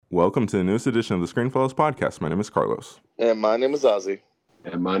Welcome to the newest edition of the Screenfellows podcast. My name is Carlos. And my name is Ozzy.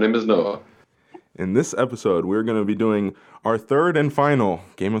 And my name is Noah. In this episode, we're going to be doing our third and final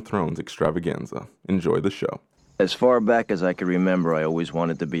Game of Thrones extravaganza. Enjoy the show. As far back as I can remember, I always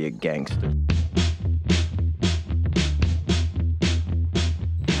wanted to be a gangster.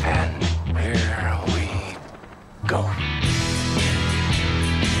 And here we go.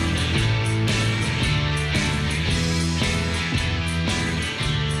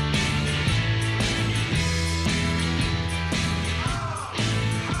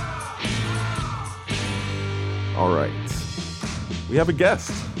 All right. We have a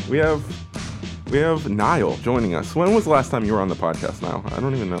guest. We have Niall joining us. When was the last time you were on the podcast, Niall? I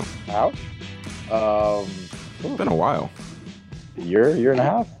don't even know. How? It's been a while. Year and a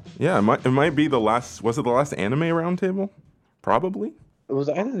half? Yeah, it might be the last. Was it the last anime roundtable? Probably. It was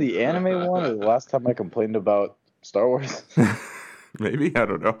either the anime one or the last time I complained about Star Wars. Maybe, I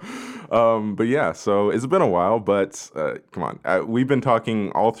don't know. But yeah, so it's been a while, but come on. We've been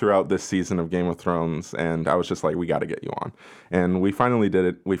talking all throughout this season of Game of Thrones, and I was just like, we got to get you on. And we finally did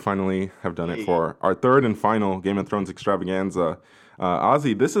it. We finally have done it for our third and final Game of Thrones extravaganza.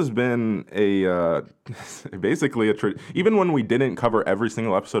 Ozzy, this has been basically even when we didn't cover every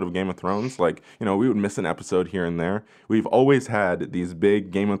single episode of Game of Thrones, like, you know, we would miss an episode here and there. We've always had these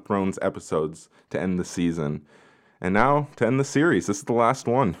big Game of Thrones episodes to end the season. And now, to end the series, this is the last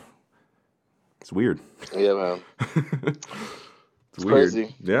one. It's weird. Yeah, man. It's weird.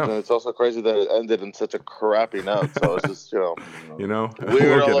 Crazy. Yeah. And it's also crazy that it ended in such a crappy note. So it's just, weird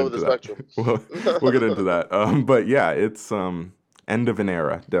weird all over the spectrum. We'll get into that. But yeah, it's end of an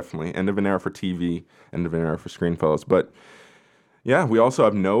era, definitely. End of an era for TV, end of an era for Screenfellows. But yeah, we also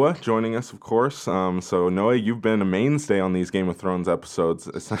have Noah joining us, of course. So Noah, you've been a mainstay on these Game of Thrones episodes,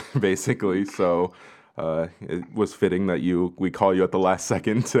 basically. So it was fitting that we call you at the last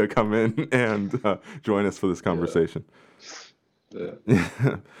second to come in and join us for this conversation.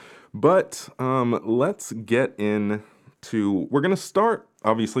 Yeah. But let's get into. We're gonna start.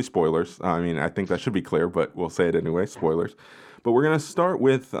 Obviously, spoilers. I mean, I think that should be clear, but we'll say it anyway. Spoilers. But we're gonna start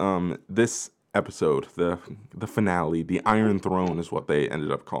with this episode, the finale, the Iron Throne is what they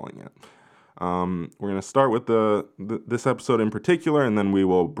ended up calling it. We're going to start with this episode in particular, and then we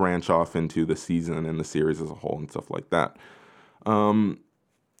will branch off into the season and the series as a whole and stuff like that.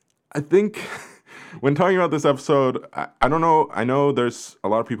 I think when talking about this episode, I don't know. I know there's a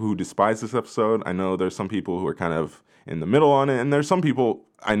lot of people who despise this episode. I know there's some people who are kind of in the middle on it, and there's some people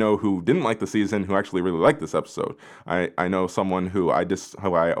I know who didn't like the season who actually really liked this episode. I know someone who I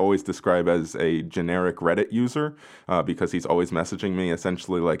always describe as a generic Reddit user because he's always messaging me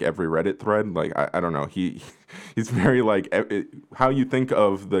essentially like every Reddit thread. Like I don't know, he's very like how you think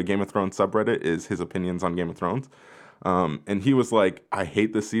of the Game of Thrones subreddit is his opinions on Game of Thrones. And he was like, I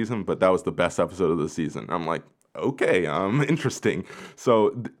hate this season, but that was the best episode of the season. I'm like, okay, interesting.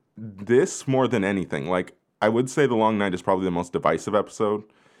 So this more than anything, like. I would say The Long Night is probably the most divisive episode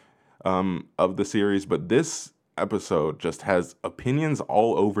of the series, but this episode just has opinions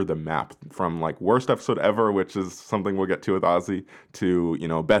all over the map, from like worst episode ever, which is something we'll get to with Ozzy, to, you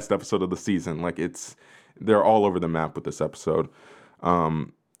know, best episode of the season. Like they're all over the map with this episode,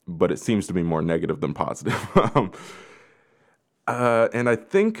 but it seems to be more negative than positive. And I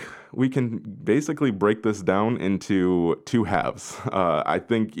think we can basically break this down into two halves. I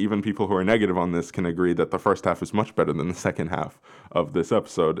think even people who are negative on this can agree that the first half is much better than the second half of this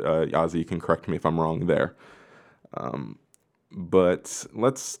episode. Ozzy, you can correct me if I'm wrong there. But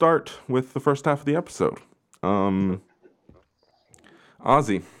let's start with the first half of the episode. Ozzy,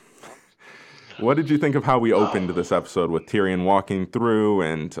 what did you think of how we opened this episode with Tyrion walking through,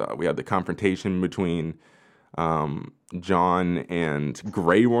 and we had the confrontation between Jon and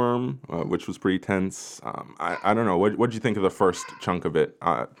Grey Worm, which was pretty tense. I don't know. What did you think of the first chunk of it?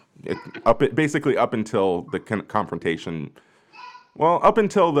 Basically up until the confrontation. Well, up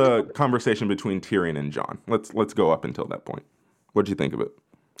until the conversation between Tyrion and Jon. Let's go up until that point. What did you think of it?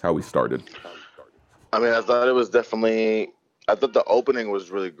 How we started? I mean, I thought it was definitely. I thought the opening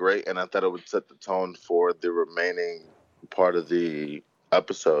was really great, and I thought it would set the tone for the remaining part of the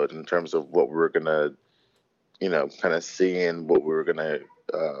episode in terms of what we were gonna. Kind of seeing what we were going to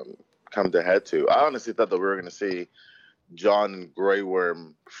come to head to. I honestly thought that we were going to see Jon and Grey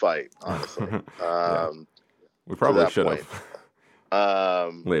Worm fight, honestly. We probably should have.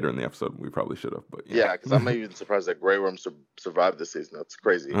 Later in the episop, we probably should have. But yeah, because I'm even surprised that Grey Worm survived this season. That's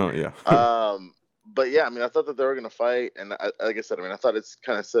crazy. Oh, yeah. But yeah, I mean, I thought that they were going to fight. And like I said, I mean, I thought it's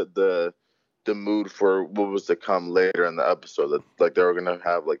kind of set the mood for what was to come later in the episode. That like they were going to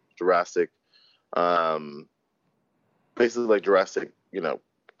have like Jurassic, basically like Jurassic,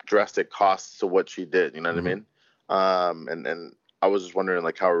 drastic costs to what she did. You know what I mean? And I was just wondering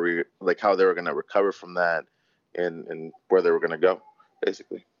like how they were gonna recover from that, and where they were gonna go,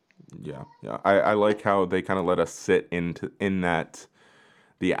 basically. Yeah. I like how they kind of let us sit in that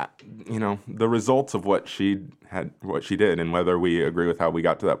the the results of what she did, and whether we agree with how we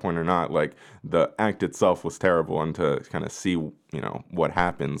got to that point or not. Like the act itself was terrible, and to kind of see what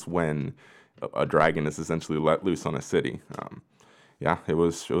happens when a dragon is essentially let loose on a city. Yeah, it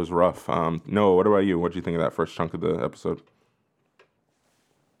was rough. Noah, what about you? What did you think of that first chunk of the episode?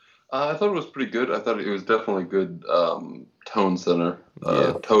 I thought it was pretty good. I thought it was definitely good tone setter.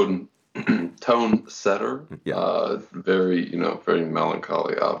 Tone setter. Yeah. Very, very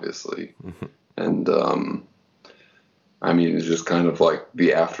melancholy, obviously. And I mean, it's just kind of like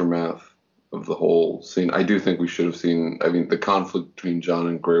the aftermath of the whole scene. I do think we should have seen. I mean, the conflict between Jon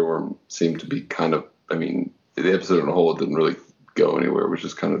and Grey Worm seemed to be kind of. I mean, the episode on a whole didn't really go anywhere, which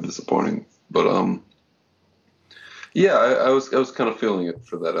is kind of disappointing. But yeah, I was kind of feeling it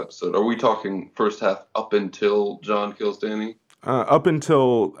for that episode. Are we talking first half up until Jon kills Dany? Up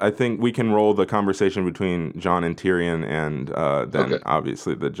until I think we can roll the conversation between Jon and Tyrion, and then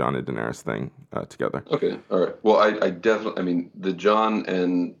obviously the Jon and Daenerys thing together. Okay, all right. Well, I definitely. I mean, the Jon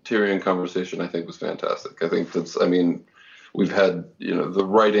and Tyrion conversation I think was fantastic. I think we've had the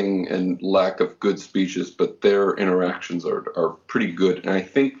writing and lack of good speeches, but their interactions are pretty good, and I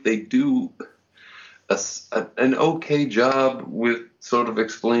think they do an okay job with sort of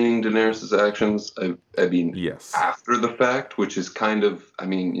explaining Daenerys' actions. I mean, yes, after the fact, which is kind of, I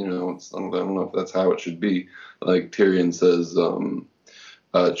mean, I don't know if that's how it should be. Like Tyrion says,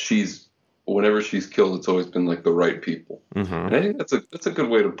 whenever she's killed, it's always been like the right people, and I think that's a good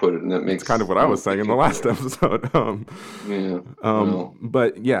way to put it, and that makes kind of what I was saying in the last episode.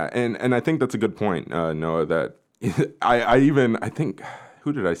 But yeah, and I think that's a good point, Noah. That I think.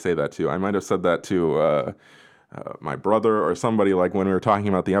 Who did I say that to? I might have said that to my brother or somebody. Like when we were talking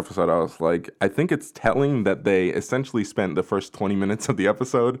about the episode, I was like, I think it's telling that they essentially spent the first 20 minutes of the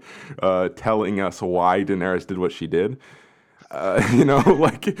episode telling us why Daenerys did what she did.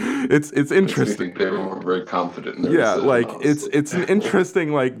 Like it's interesting. I think they were very confident in their decision, like honestly. it's an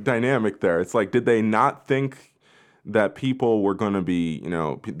interesting like dynamic there. It's like, did they not think that people were going to be,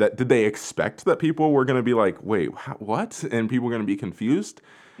 did they expect that people were going to be like, wait, what? And people were going to be confused?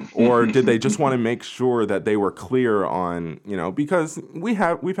 Or did they just want to make sure that they were clear on, because we've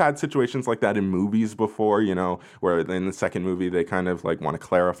had situations like that in movies before, where in the second movie they kind of like want to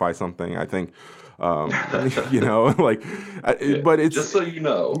clarify something. I think, like, but it's just so you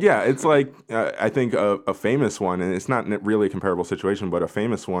know. Yeah, it's like I think a famous one, and it's not really a comparable situation, but a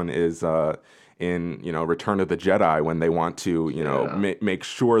famous one is in Return of the Jedi, when they want to make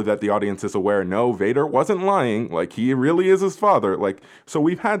sure that the audience is aware, no, Vader wasn't lying, like he really is his father. Like, so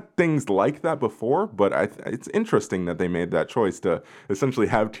we've had things like that before, but it's interesting that they made that choice to essentially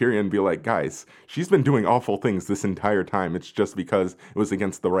have Tyrion be like, guys, she's been doing awful things this entire time. It's just because it was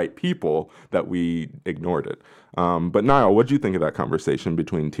against the right people that we ignored it. But Niall, what do you think of that conversation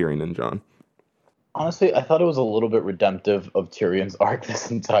between Tyrion and Jon? Honestly, I thought it was a little bit redemptive of Tyrion's arc this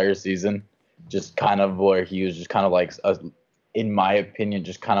entire season. Just kind of where he was just kind of like, in my opinion,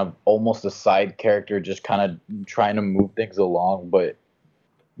 just kind of almost a side character, just kind of trying to move things along. But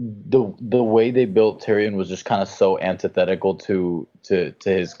the way they built Tyrion was just kind of so antithetical to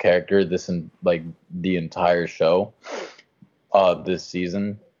his character like the entire show this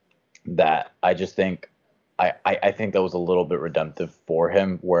season, that I just think I think that was a little bit redemptive for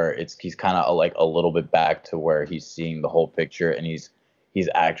him, where he's kind of like a little bit back to where he's seeing the whole picture, and he's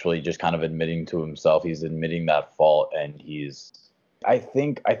actually just kind of admitting to himself. He's admitting that fault, and I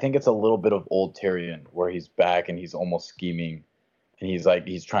think it's a little bit of old Tyrion, where he's back and he's almost scheming, and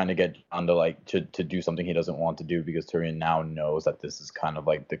he's trying to get Jon to like to do something he doesn't want to do, because Tyrion now knows that this is kind of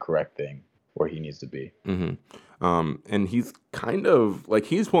like the correct thing where he needs to be. And he's kind of like,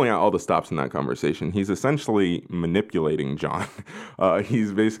 he's pulling out all the stops in that conversation. He's essentially manipulating Jon.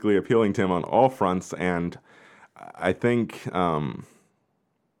 He's basically appealing to him on all fronts, and I think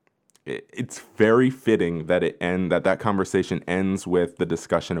it's very fitting that that conversation ends with the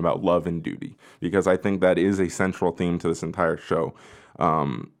discussion about love and duty, because I think that is a central theme to this entire show.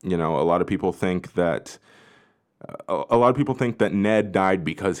 A lot of people think that Ned died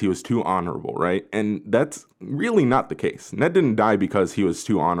because he was too honorable, right? And that's really not the case. Ned didn't die because he was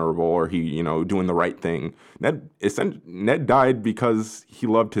too honorable or he, doing the right thing. Ned died because he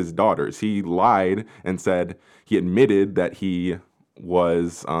loved his daughters. He lied and said, he admitted that he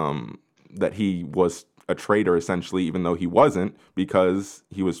was a traitor, essentially, even though he wasn't, because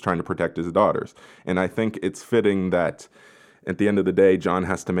he was trying to protect his daughters. And I think it's fitting that at the end of the day, Jon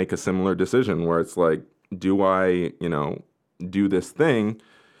has to make a similar decision where it's like, do I, do this thing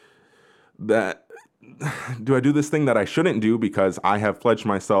that I shouldn't do because I have pledged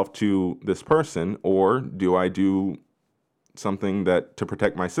myself to this person, or do I do something that to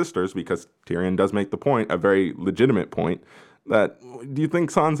protect my sisters? Because Tyrion does make the point, a very legitimate point, that do you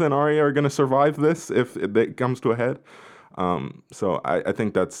think Sansa and Arya are going to survive this if it comes to a head? So I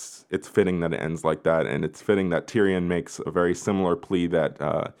think it's fitting that it ends like that, and it's fitting that Tyrion makes a very similar plea that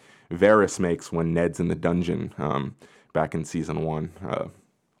Varys makes when Ned's in the dungeon back in season 1.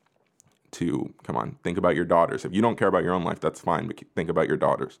 To come on, think about your daughters. If you don't care about your own life, that's fine, but think about your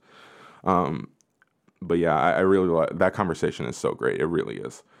daughters. But yeah, I really like that conversation. Is so great. It really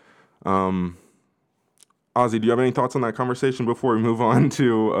is. Ozzy, do you have any thoughts on that conversation before we move on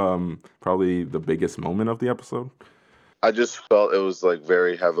to probably the biggest moment of the episode? I just felt it was like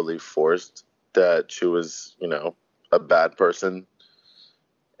very heavily forced that she was, a bad person.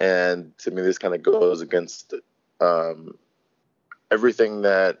 And to me, this kind of goes against everything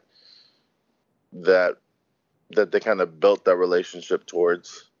that they kind of built that relationship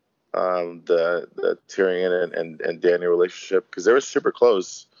towards, the Tyrion and Dany relationship, because they were super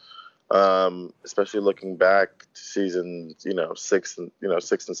close, especially looking back to season 6 and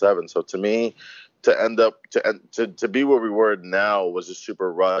 7. So to me, to be where we were now was just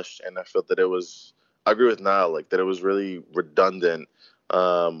super rushed, and I felt that I agree with Niall, like that it was really redundant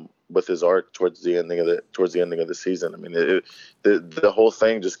with his arc towards the ending of the season. I mean, the whole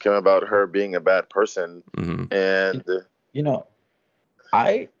thing just came about her being a bad person, and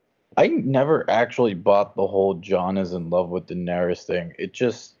I never actually bought the whole Jon is in love with Daenerys thing. It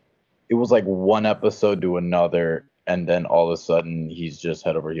was like one episode to another, and then all of a sudden he's just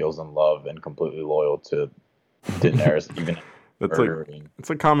head over heels in love and completely loyal to Daenerys, even it's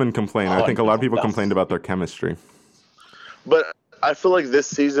a common complaint. I think a lot of people complained about their chemistry. But I feel like this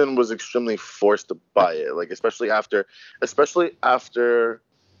season was extremely forced by it, like especially after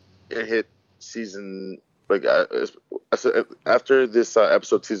it hit season, like after this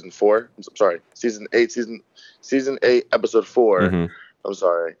episode, season 4. I'm sorry, season 8, episode 4. Mm-hmm. I'm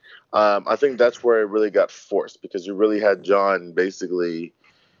sorry. I think that's where it really got forced, because you really had Jon basically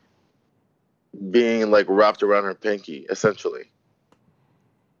being like wrapped around her pinky, essentially.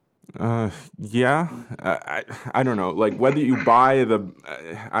 Yeah, I don't know. Like whether you buy their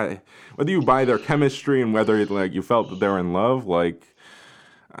chemistry and whether like you felt that they're in love, like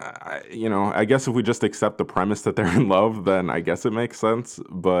I guess if we just accept the premise that they're in love, then I guess it makes sense.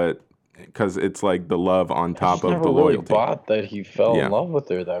 But because it's like the love on top of the loyalty. Really bought that he fell in love with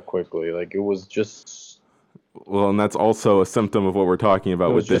her that quickly. Like it was just. Well, and that's also a symptom of what we're talking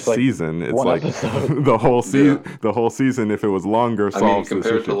about with this season. It's like the whole season. Yeah. The whole season, if it was longer, solves this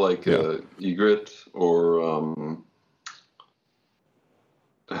issue. Compared to like Ygritte or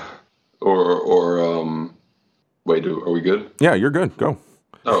wait, are we good? Yeah, you're good. Go.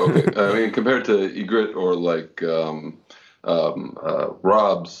 Oh, okay. I mean, compared to Ygritte or like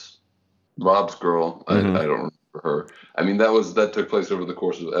Rob's girl, Mm-hmm. I don't remember her. I mean, that took place over the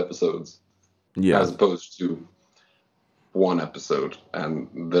course of episodes. Yeah. As opposed to one episode and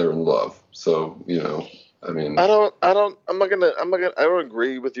they're in love. So, I mean, I don't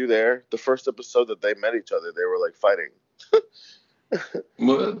agree with you there. The first episode that they met each other, they were like fighting.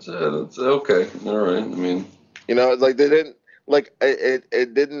 Well, that's okay. All right. I mean, like they didn't, like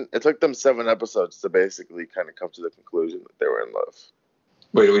it took them 7 episodes to basically kind of come to the conclusion that they were in love.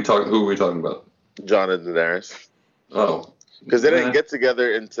 Wait, who are we talking about? Jon and Daenerys. Oh. Because they didn't get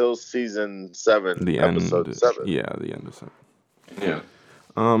together until season 7, episode 7. Yeah, the end of 7. Yeah.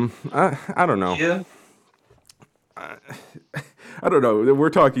 I don't know. Yeah. I don't know.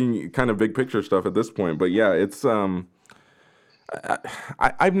 We're talking kind of big picture stuff at this point, but yeah, it's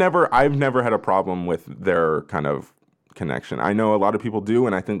I've never had a problem with their kind of connection. I know a lot of people do,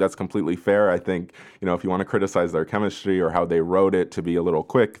 and I think that's completely fair. I think, if you want to criticize their chemistry or how they wrote it to be a little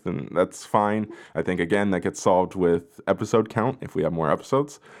quick, then that's fine. I think, again, that gets solved with episode count. If we have more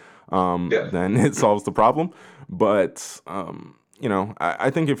episodes, then it solves the problem. But, I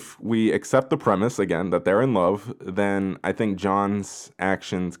think if we accept the premise, again, that they're in love, then I think Jon's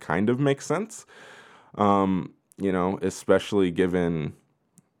actions kind of make sense, especially given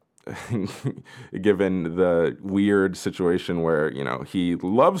the weird situation where he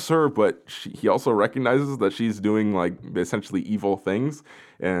loves her, but he also recognizes that she's doing like essentially evil things,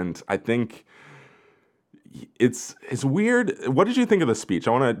 and I think it's weird. What did you think of the speech?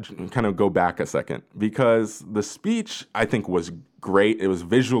 I want to kind of go back a second, because the speech I think was great. It was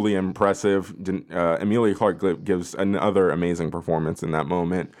visually impressive. Emilia Clarke gives another amazing performance in that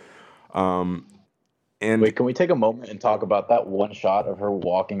moment. And Wait, can we take a moment and talk about that one shot of her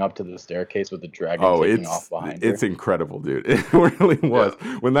walking up to the staircase with the dragon taking off behind her? It's incredible, dude. It really was.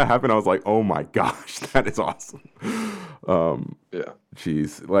 Yeah. When that happened, I was like, "Oh my gosh, that is awesome." Yeah.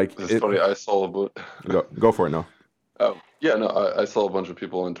 Jeez, like it's funny. I saw go for it, no. Oh yeah, no. I saw a bunch of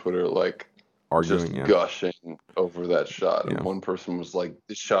people on Twitter like arguing, just gushing over that shot, and one person was like,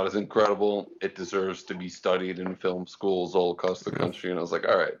 "This shot is incredible. It deserves to be studied in film schools all across the country." And I was like,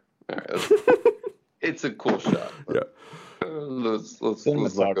 "All right." It's a cool shot. Yeah. Let's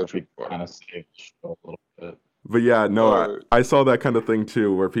not go too far. Kind of saved the show a little bit. But yeah, no, I saw that kind of thing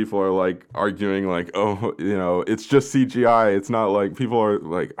too, where people are like arguing, like, "Oh, it's just CGI. It's not like people are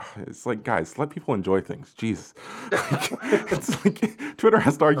like, it's like, guys, let people enjoy things. Jeez, it's like Twitter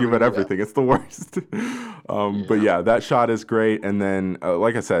has to argue about everything. It's the worst." But yeah, that shot is great, and then,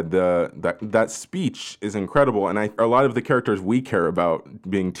 like I said, that speech is incredible, and a lot of the characters we care about,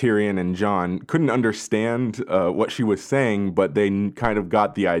 being Tyrion and Jon, couldn't understand what she was saying, but they kind of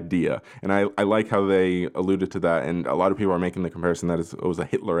got the idea, and I like how they alluded to that, and a lot of people are making the comparison that it was a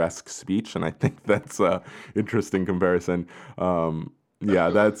Hitler-esque speech, and I think that's an interesting comparison. Yeah,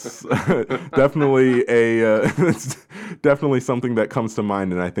 that's definitely it's definitely something that comes to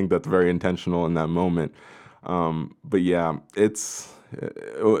mind, and I think that's very intentional in that moment. But yeah, it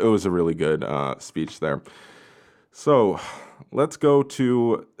was a really good speech there. So let's go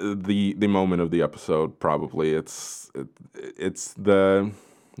to the moment of the episode. Probably it's the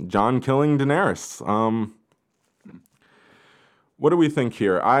Jon killing Daenerys. What do we think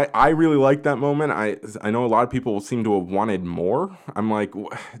here? I really like that moment. I know a lot of people seem to have wanted more. I'm like,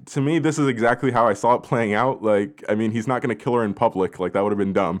 to me, this is exactly how I saw it playing out. Like, I mean, he's not going to kill her in public. Like, that would have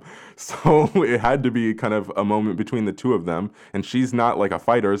been dumb. So it had to be kind of a moment between the two of them. And she's not like a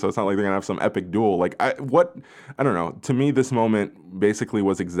fighter, so it's not like they're going to have some epic duel. Like, I don't know. To me, this moment basically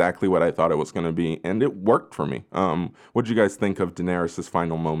was exactly what I thought it was going to be. And it worked for me. What did you guys think of Daenerys'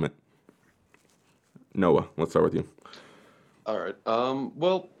 final moment? Noah, let's start with you. All right.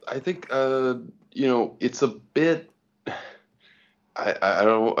 Well, I think it's a bit.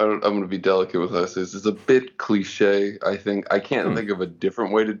 I'm going to be delicate with this. It's a bit cliche. I think I can't think of a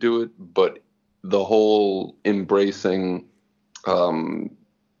different way to do it, but the whole embracing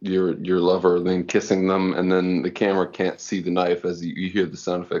your lover, then kissing them, and then the camera can't see the knife as you hear the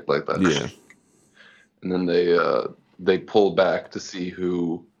sound effect like that. Yeah. And then they pull back to see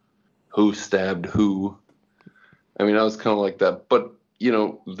who stabbed who. I mean, I was kind of like that, but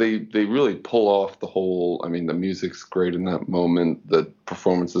they really pull off the whole. I mean, the music's great in that moment. The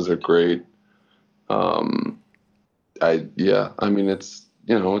performances are great. I mean, it's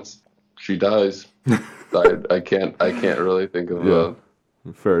she dies. I can't really think of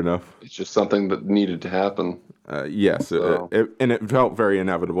fair enough. It's just something that needed to happen. Yes, so. And it felt very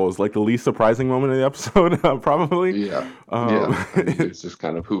inevitable. It was like the least surprising moment of the episode, probably. Yeah. It's just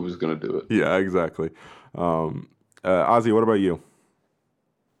kind of who was going to do it. Yeah, exactly. Ozzy, what about you?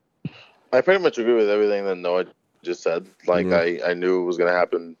 I pretty much agree with everything that Noah just said. Like, I knew it was going to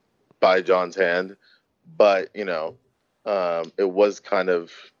happen by Jon's hand, but, it was kind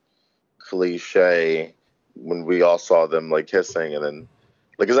of cliche when we all saw them, like, kissing, and then,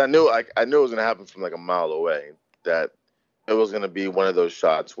 like, because I knew it was going to happen from, like, a mile away, that it was going to be one of those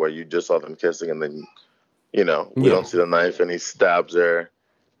shots where you just saw them kissing, and then, we don't see the knife, and he stabs her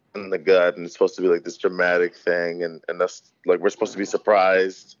in the gut, and it's supposed to be like this dramatic thing, and that's like we're supposed to be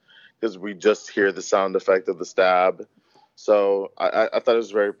surprised because we just hear the sound effect of the stab. So I thought it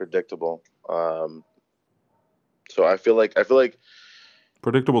was very predictable. So I feel like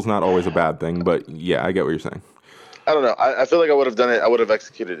predictable is not always a bad thing, but yeah, I get what you're saying. I don't know. I feel like I would have done it. I would have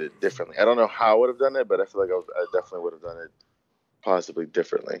executed it differently. I don't know how I would have done it, but I feel like I definitely would have done it possibly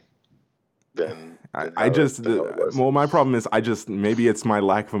differently. My problem is maybe it's my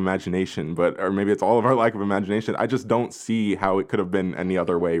lack of imagination, or maybe it's all of our lack of imagination. I just don't see how it could have been any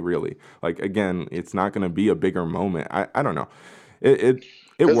other way, really. Like, again, it's not going to be a bigger moment. I don't know. It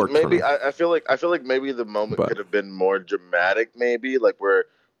worked maybe for me. I feel like maybe the moment could have been more dramatic, maybe like where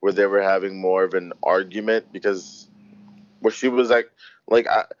they were having more of an argument, because where she was like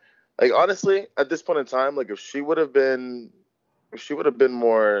honestly at this point in time, like if she would have been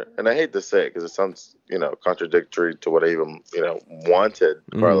more, and I hate to say it because it sounds, contradictory to what I even, wanted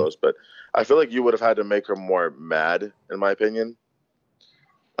Carlos, but I feel like you would have had to make her more mad, in my opinion,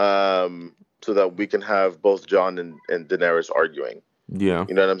 so that we can have both Jon and Daenerys arguing. Yeah.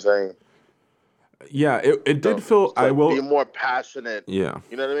 You know what I'm saying? Yeah, it did feel. I will be more passionate. Yeah.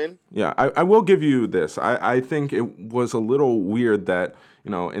 You know what I mean? Yeah, I will give you this. I think it was a little weird that,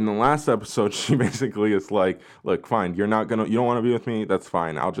 in the last episode, she basically is like, look, fine, you don't want to be with me, that's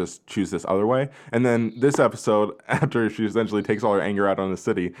fine. I'll just choose this other way. And then this episode, after she essentially takes all her anger out on the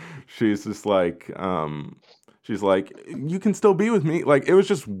city, she's just like, you can still be with me. Like, it was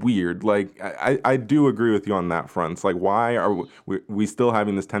just weird. Like, I do agree with you on that front. It's like, why are we still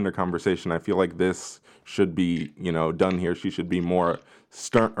having this tender conversation? I feel like this should be, done here. She should be more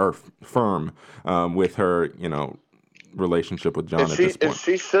stern or firm with her, relationship with John at this point. And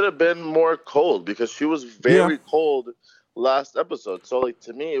she should have been more cold because she was very cold last episode. So, like,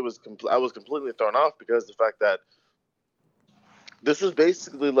 to me, I was completely thrown off because the fact that this is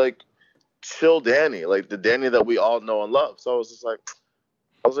basically like chill Dani, like the Dani that we all know and love. So I was like,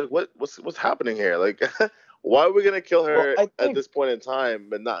 what's happening here? Like, why are we gonna kill her at this point in time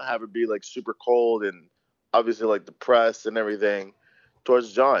and not have her be like super cold and obviously like depressed and everything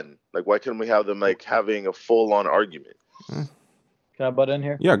towards John? Like, why couldn't we have them like having a full on argument? Can I butt in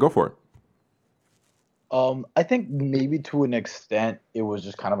here? Yeah, go for it. I think maybe to an extent it was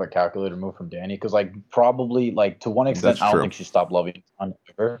just kind of a calculated move from Dani because like probably like to one extent That's I don't true. think she stopped loving John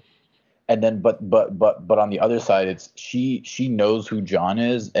ever. And then but on the other side it's she knows who John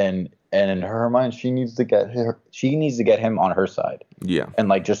is and in her mind she needs to get him on her side. Yeah. And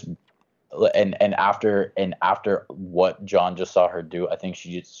like just and after what John just saw her do, I think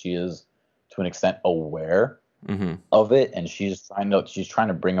she is to an extent aware of it, and she's trying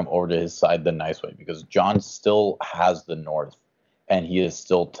to bring him over to his side the nice way because John still has the North, and he is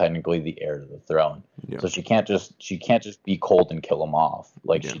still technically the heir to the throne. Yeah. So she can't just be cold and kill him off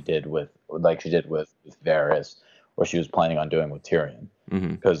like she did with Varys, or she was planning on doing with Tyrion,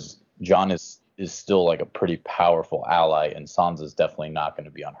 because John is still like a pretty powerful ally, and Sansa's definitely not going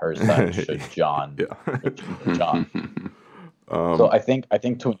to be on her side should John. So I think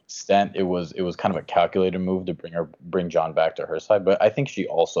to an extent it was kind of a calculated move to bring John back to her side, but I think she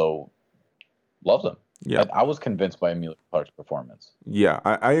also loves him. Yeah, I was convinced by Emilia Clarke's performance. Yeah,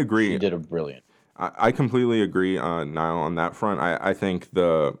 I agree. She did a brilliant. I completely agree, Niall, on that front. I think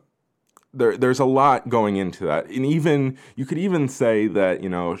there's a lot going into that, and even you could even say that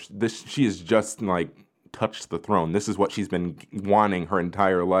she has just like touched the throne. This is what she's been wanting her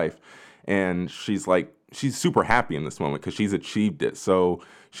entire life, and she's super happy in this moment because she's achieved it. So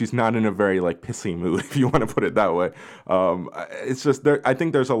she's not in a very like pissy mood, if you want to put it that way. It's just I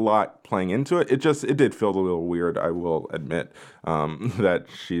think there's a lot playing into it. It did feel a little weird, I will admit, that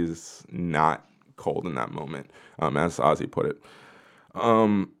she's not cold in that moment, as Ozzy put it.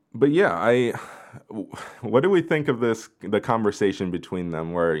 But yeah, what do we think of the conversation between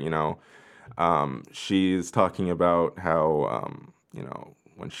them where, she's talking about how,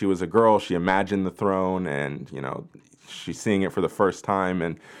 when she was a girl, she imagined the throne and, she's seeing it for the first time.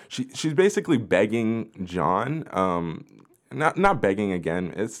 And she's basically begging John, not begging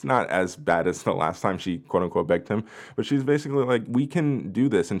again. It's not as bad as the last time she quote unquote begged him, but she's basically like, we can do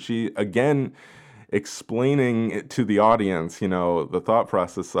this. And she, again, explaining it to the audience, the thought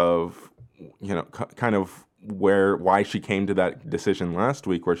process of, kind of why she came to that decision last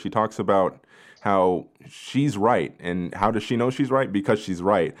week, where she talks about how she's right. And how does she know she's right? Because she's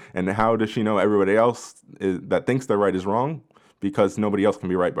right. And how does she know everybody else that thinks they're right is wrong? Because nobody else can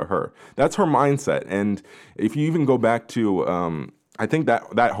be right but her. That's her mindset. And if you even go back to, I think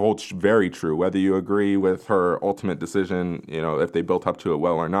that holds very true, whether you agree with her ultimate decision, if they built up to it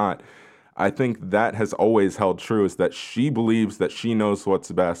well or not. I think that has always held true, is that she believes that she knows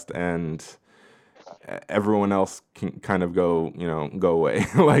what's best and everyone else can kind of go away.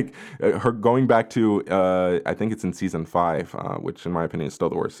 Like her going back to, I think it's in season 5, which in my opinion is still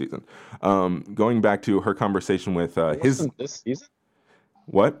the worst season. Going back to her conversation with this season?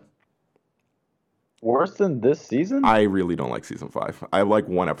 What? Worse than this season? I really don't like season 5. I like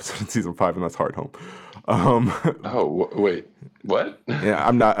one episode in season 5, and that's Hard Home. Wait, what? Yeah,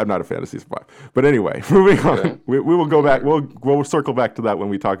 I'm not a fan of season 5. But anyway, moving on. We will go back. We'll circle back to that when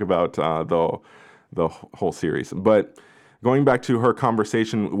we talk about the whole series. But going back to her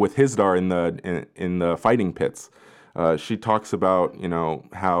conversation with Hizdar in the fighting pits, she talks about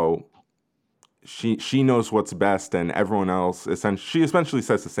how she knows what's best, and everyone else she essentially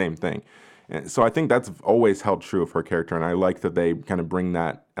says the same thing. And so I think that's always held true of her character, and I like that they kind of bring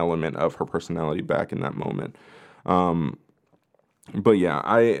that element of her personality back in that moment. But yeah,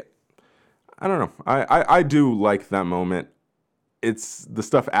 I don't know. I do like that moment it's the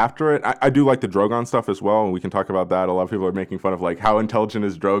stuff after it. I do like the Drogon stuff as well, and we can talk about that. A lot of people are making fun of like how intelligent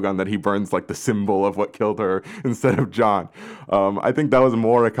is Drogon that he burns like the symbol of what killed her instead of Jon. I think that was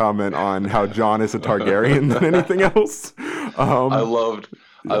more a comment on how Jon is a Targaryen than anything else.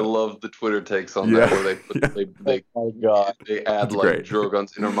 I loved the Twitter takes on that where Oh my God. they add It's like great.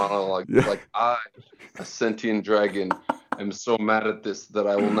 Drogon's inner monologue, like I, a sentient dragon, am so mad at this that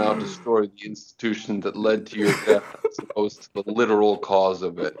I will now destroy the institution that led to your death as opposed to the literal cause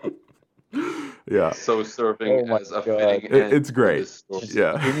of it. Yeah. So serving Oh my as a God. fitting end It's to great. this story.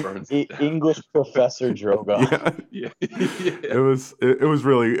 Yeah. Burns it down. English professor Drogon. Yeah. Yeah. It was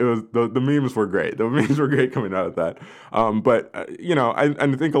really the memes were great. The memes were great coming out of that. But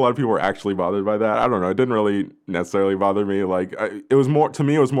I think a lot of people were actually bothered by that. I don't know. It didn't really necessarily bother me. Like it was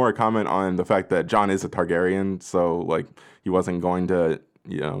more a comment on the fact that Jon is a Targaryen. So like he wasn't going to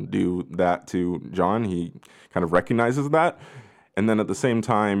do that to Jon. He kind of recognizes that, and then at the same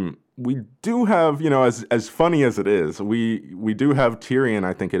time, we do have, as funny as it is, we do have Tyrion,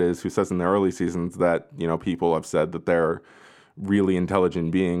 I think it is, who says in the early seasons that, people have said that they're really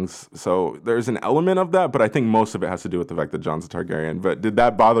intelligent beings. So there's an element of that, but I think most of it has to do with the fact that Jon's a Targaryen. But did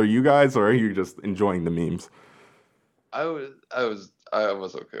that bother you guys, or are you just enjoying the memes? I was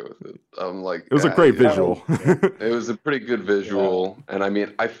okay with it. Like It was a great visual. It was a pretty good visual, and I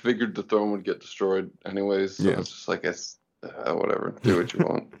mean, I figured the throne would get destroyed anyways. So it's just like it's whatever, do what you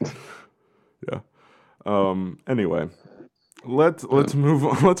want. Yeah. Anyway, let's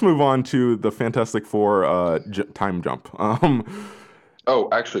move on to the Fantastic Four time jump. Oh,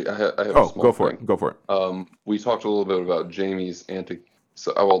 actually, I have a small go for thing. it. Go for it. We talked a little bit about Jaime's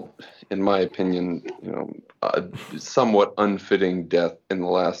well, in my opinion, somewhat unfitting death in the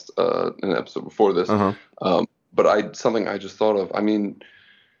last in the episode before this. But something I just thought of. I mean,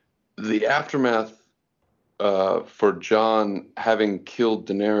 the aftermath for Jon having killed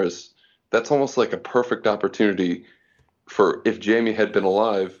Daenerys, that's almost like a perfect opportunity for, if Jaime had been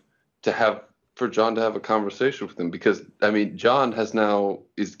alive, for Jon to have a conversation with him, because I mean, Jon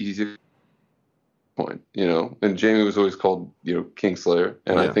he's a point, and Jaime was always called, Kingslayer,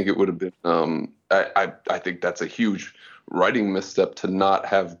 and I think it would have been, I think that's a huge writing misstep to not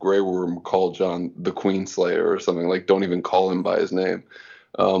have Grey Worm call Jon the Queenslayer or something, like don't even call him by his name,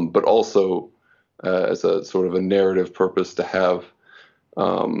 but also as a sort of a narrative purpose to have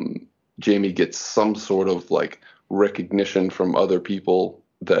Jaime get some sort of like recognition from other people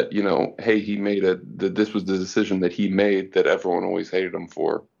that, hey, this was the decision that he made that everyone always hated him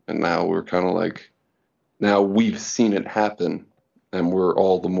for. And now we're kind of like, now we've seen it happen and we're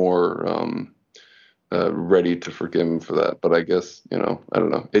all the more ready to forgive him for that. But I guess, I don't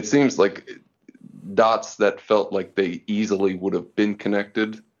know. It seems like dots that felt like they easily would have been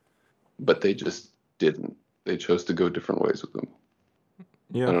connected, but they just didn't. They chose to go different ways with them.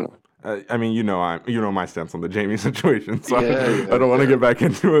 Yeah. I don't know. I mean, my stance on the Jaime situation, so I don't want to get back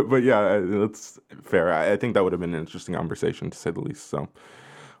into it. But yeah, that's fair. I think that would have been an interesting conversation, to say the least. So,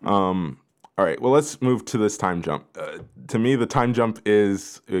 all right. Well, let's move to this time jump. To me, the time jump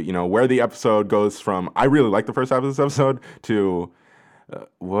is, where the episode goes from, I really like the first half of this episode, to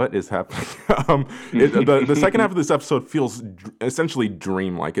what is happening? The second half of this episode feels essentially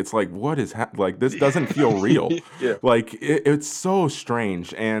dreamlike. It's like, what is like? This doesn't feel real. Like it's so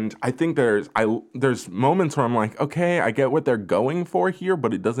strange. And I think there's moments where I'm like, okay, I get what they're going for here,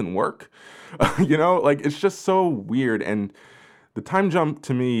 but it doesn't work. Like it's just so weird. And the time jump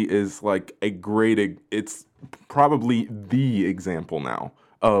to me is like it's probably the example now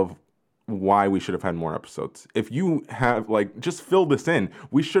of why we should have had more episodes. If you have just fill this in,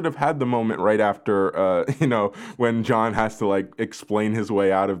 we should have had the moment right after, when Jon has to explain his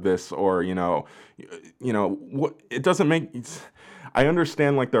way out of this, or what it doesn't make. I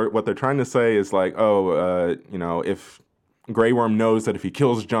understand what they're trying to say is if Grey Worm knows that if he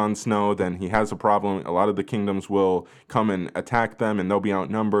kills Jon Snow, then he has a problem. A lot of the kingdoms will come and attack them, and they'll be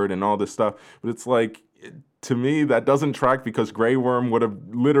outnumbered and all this stuff. But it's like, to me, that doesn't track, because Grey Worm would have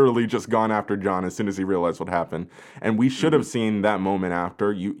literally just gone after Jon as soon as he realized what happened. And we should have seen that moment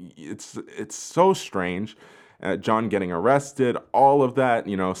after. It's so strange. Jon getting arrested, all of that,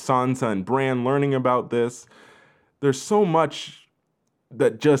 Sansa and Bran learning about this. There's so much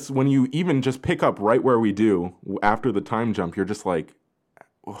that just, when you even just pick up right where we do after the time jump, you're just like,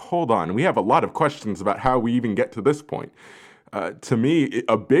 hold on. We have a lot of questions about how we even get to this point. To me,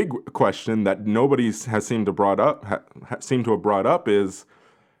 a big question that nobody has seemed to have brought up is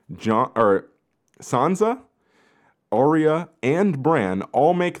Sansa, Arya, and Bran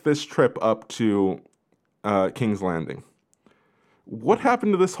all make this trip up to King's Landing. what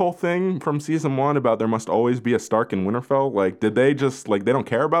happened to this whole thing from season 1 about there must always be a Stark in Winterfell? Like, did they just they don't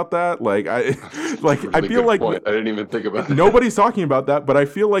care about that? Like, I feel like point. I didn't even think about that. Nobody's talking about that, but I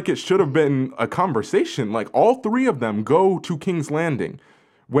feel like it should have been a conversation. Like, all 3 of them go to King's Landing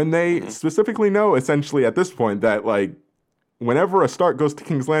when they specifically know, essentially, at this point, that whenever a Stark goes to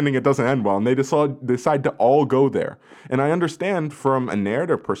King's Landing, it doesn't end well, and they decide to all go there. And I understand from a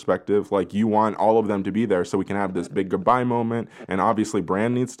narrative perspective, you want all of them to be there so we can have this big goodbye moment, and obviously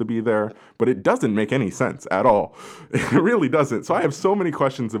Bran needs to be there, but it doesn't make any sense at all. It really doesn't. So I have so many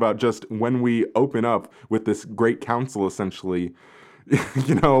questions about just when we open up with this great council, essentially.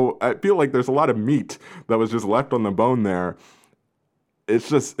 I feel like there's a lot of meat that was just left on the bone there.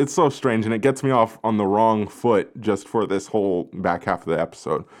 It's so strange, and it gets me off on the wrong foot just for this whole back half of the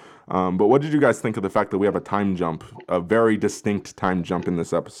episode. But what did you guys think of the fact that we have a time jump, a very distinct time jump in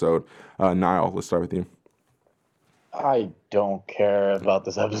this episode? Niall, let's start with you. I don't care about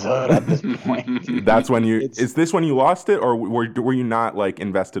this episode at this point. That's when is this when you lost it, or were you not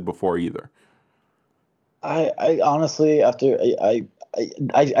invested before either? I honestly, after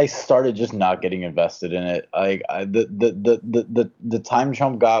I started just not getting invested in it. The time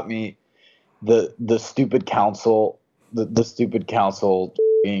jump got me. The stupid council, the stupid council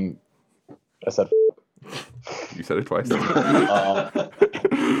being. I said. You said it twice.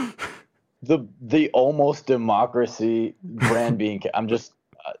 The almost democracy brand being. I'm just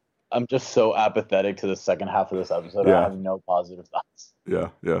so apathetic to the second half of this episode. Yeah. I have no positive thoughts. Yeah,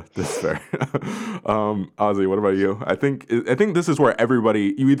 that's fair. Ozzy, what about you? I think this is where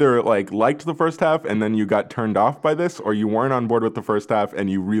everybody, you either liked the first half and then you got turned off by this, or you weren't on board with the first half and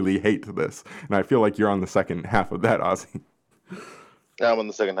you really hate this. And I feel like you're on the second half of that, Ozzy. Yeah, I'm on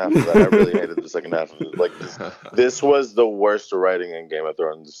the second half of that. I really hated the second half of it. This was the worst writing in Game of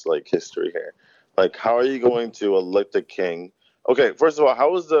Thrones history here. How are you going to elect a king? Okay, first of all,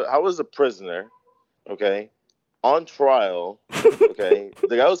 how was the prisoner, okay, on trial, okay,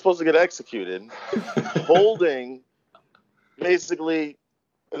 the guy was supposed to get executed, holding basically,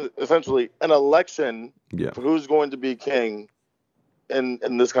 essentially, an election for who's going to be king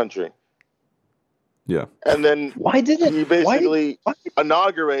in this country. Yeah. And then he basically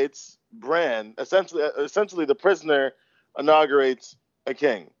inaugurates Bran. Essentially, the prisoner inaugurates a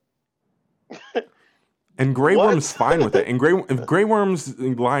king. And Grey Worm's fine with it. And Grey Worm's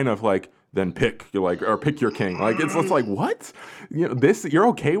line of then pick or pick your king. It's what? This, you're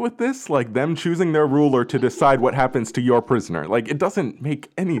okay with this? them choosing their ruler to decide what happens to your prisoner. It doesn't make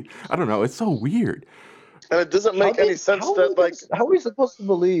any. I don't know. It's so weird. And it doesn't make any sense how are we supposed to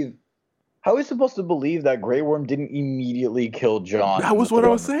believe? How are we supposed to believe that Grey Worm didn't immediately kill Jon? That was what I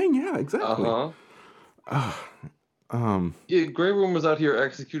was saying. Yeah, exactly. Yeah, Grey Worm was out here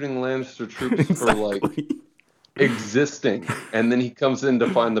executing Lannister troops for existing, and then he comes in to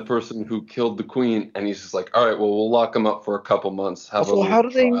find the person who killed the queen, and he's just all right, well, we'll lock him up for a couple months. So how do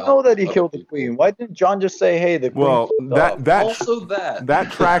they know that he killed the queen? Why didn't Jon just say, "Hey, the queen"? Well, that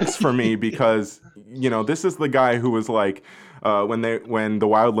tracks for me because this is the guy who was when the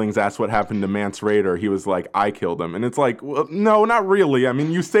wildlings asked what happened to Mance Rayder, he was like, I killed him. And it's well, no, not really. I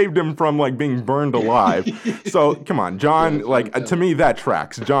mean, you saved him from being burned alive. So come on, Jon, to me that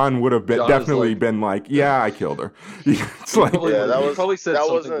tracks. Jon would have definitely been yeah, I killed her. It's he probably said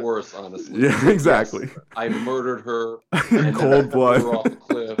something worse, honestly. Yeah, exactly. Yes, I murdered her in cold blood. Her off the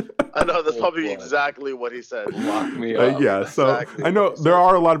cliff. I know that's probably exactly what he said. Lock me up. Yeah, so exactly. I know there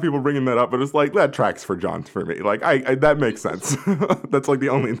are a lot of people bringing that up, but it's that tracks for Jon for me. I that makes sense. That's the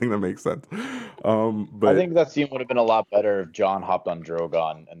only thing that makes sense. But I think that scene would have been a lot better if Jon hopped on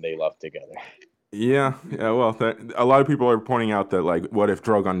Drogon and they left together. Yeah. Well, a lot of people are pointing out that what if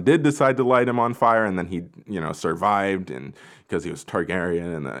Drogon did decide to light him on fire and then he, survived and because he was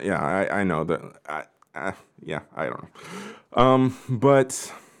Targaryen and I know that. I don't know.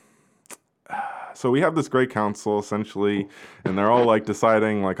 But. So we have this great council essentially, and they're all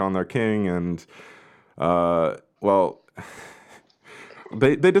deciding on their king, and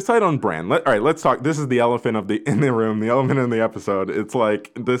they decide on Bran. All right, let's talk. This is the elephant in the room, the elephant in the episode. It's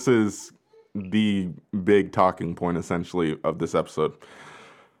this is the big talking point essentially of this episode.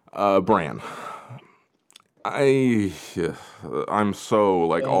 Bran. I'm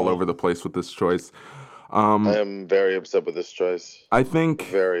so all over the place with this choice. I am very upset with this choice.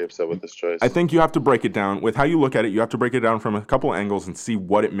 Very upset with this choice. I think you have to break it down with how you look at it. You have to break it down from a couple angles and see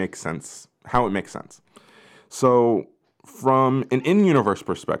what it makes sense, how it makes sense. So, from an in-universe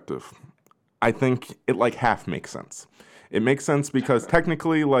perspective, I think it half makes sense. It makes sense because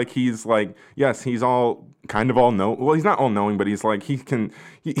technically, he's yes, he's all kind of all know. Well, he's not all knowing, but he's like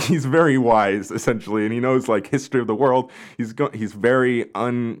he's very wise essentially, and he knows like history of the world. He's very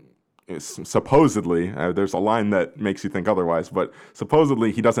supposedly, there's a line that makes you think otherwise, but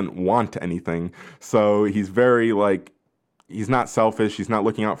supposedly he doesn't want anything. So he's very like, he's not selfish. He's not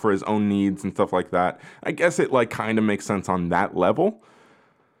looking out for his own needs and stuff like that. I guess it like kind of makes sense on that level.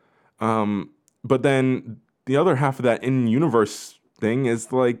 But then the other half of that in-universe thing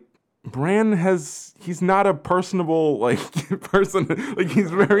is like, he's not a personable like person. Like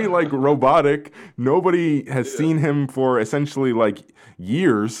he's very like robotic. Nobody has seen him for essentially like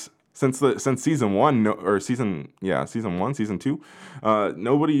years since season 1 or season 1, season 2.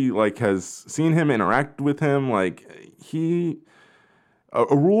 Nobody like has seen him interact with him. Like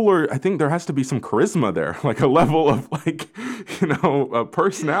a ruler, I think there has to be some charisma there, like a level of like,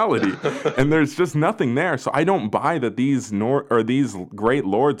 personality, and there's just nothing there. So I don't buy that these great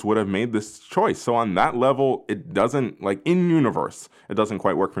lords would have made this choice. So on that level, it doesn't, like in universe, it doesn't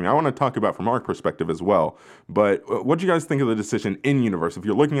quite work for me. I want to talk about from our perspective as well. But what do you guys think of the decision in universe? If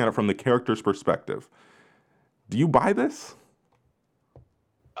you're looking at it from the character's perspective, do you buy this?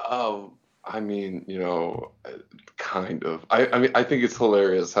 I mean, kind of. I mean, I think it's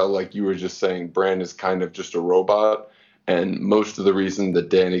hilarious how, like you were just saying, Bran is kind of just a robot, and most of the reason that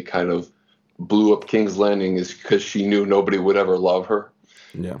Dany kind of blew up King's Landing is because she knew nobody would ever love her.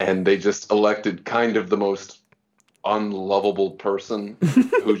 Yeah. And they just elected kind of the most unlovable person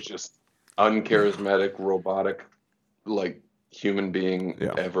who's just uncharismatic, robotic, like human being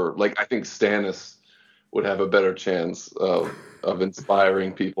ever. Like, I think Stannis would have a better chance of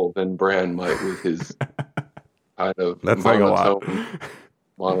inspiring people than Bran might with his kind of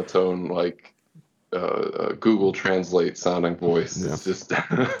monotone, like Google Translate sounding voice. Yeah. It's just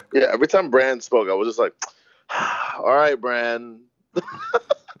every time Bran spoke, I was just like, all right, Bran.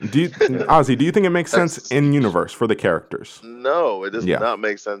 Ozzy, do you think it makes sense in universe for the characters? No, it does not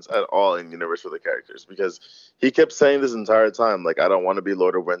make sense at all in universe for the characters, because he kept saying this entire time, like, I don't want to be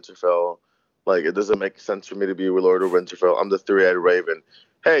Lord of Winterfell. Like, it doesn't make sense for me to be Lord of Winterfell. I'm the three-eyed raven.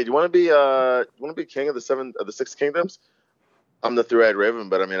 Hey, do you want to be king of the six kingdoms? I'm the three-eyed raven,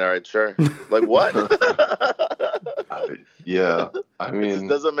 but I mean, all right, sure. Like, what? Yeah, I mean, it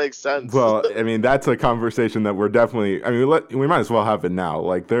doesn't make sense. Well, I mean, that's a conversation that we're definitely. I mean, we might as well have it now.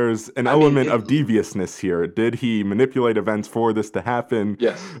 Like, there's an element of deviousness here. Did he manipulate events for this to happen?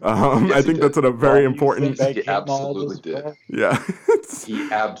 Yes. Yes, I think that's a very important. He absolutely did. Yeah.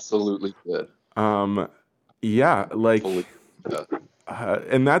 He absolutely did. Yeah, like,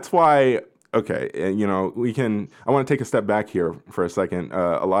 and that's why. Okay, I want to take a step back here for a second.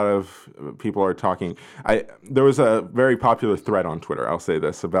 A lot of people are talking. There was a very popular thread on Twitter, I'll say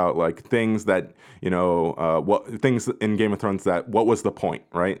this, about like things that, things in Game of Thrones that, what was the point,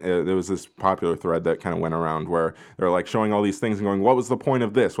 right? There was this popular thread that kind of went around where they're like showing all these things and going, what was the point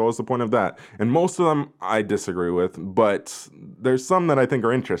of this? What was the point of that? And most of them I disagree with, but there's some that I think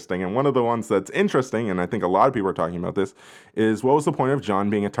are interesting. And one of the ones that's interesting, and I think a lot of people are talking about this, is what was the point of Jon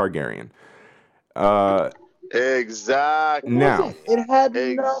being a Targaryen? Exactly. Now it had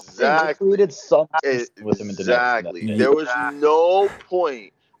nothing. It created something with him. Exactly. There was no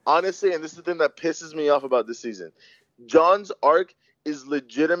point, honestly, and this is the thing that pisses me off about this season. Jon's arc is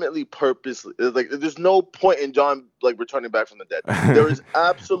legitimately purposeless. Like, there's no point in Jon like returning back from the dead. There is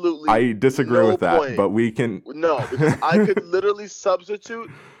absolutely. I disagree with that, point. but we can. No, because I could literally substitute.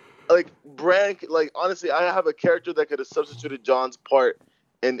 Like, Bran, like, honestly, I have a character that could have substituted Jon's part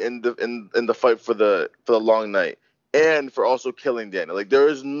in the fight for the long night, and for also killing Dany. Like, there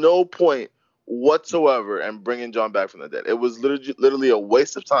is no point whatsoever in bringing Jon back from the dead. It was literally a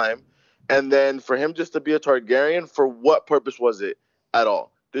waste of time. And then for him just to be a Targaryen, for what purpose was it at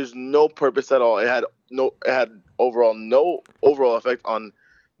all? There's no purpose at all. It had no overall effect on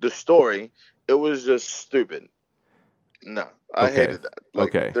the story. It was just stupid. No, I hated that.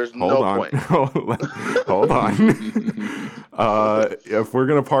 Like, okay, there's no point. Hold on. If we're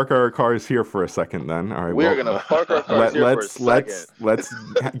gonna park our cars here for a second, then all right. We're gonna park our cars here for a second. Let's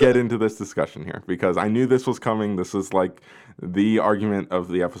get into this discussion here, because I knew this was coming. This is like the argument of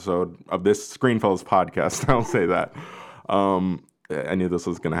the episode of this Screenfellows podcast. I'll say that. I knew this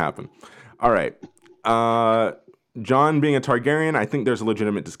was gonna happen. All right. Jon being a Targaryen, I think there's a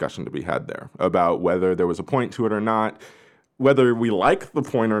legitimate discussion to be had there about whether there was a point to it or not. Whether we like the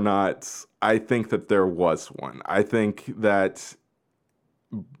point or not, I think that there was one. I think that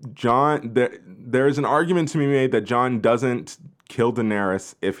there's an argument to be made that Jon doesn't kill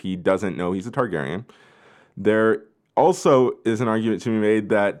Daenerys if he doesn't know he's a Targaryen. There also is an argument to be made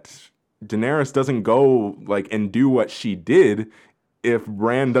that Daenerys doesn't go like and do what she did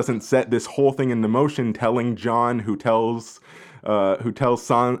Bran doesn't set this whole thing into motion, telling Jon, who tells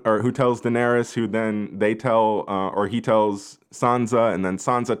Daenerys, who then they tell, or he tells Sansa, and then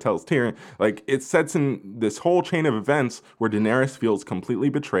Sansa tells Tyrion. Like, it sets in this whole chain of events where Daenerys feels completely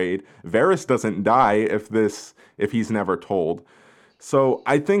betrayed. Varys doesn't die if he's never told. So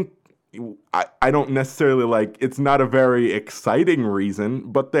I think I don't necessarily like, it's not a very exciting reason,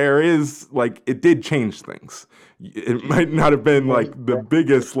 but there is, like, it did change things. It might not have been like the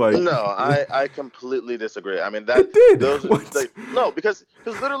biggest, like. No, I completely disagree. I mean, that It did. those like, no, because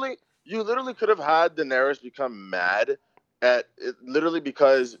literally you literally could have had Daenerys become mad at it, literally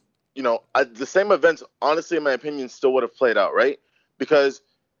because the same events, honestly, in my opinion, still would have played out, right? Because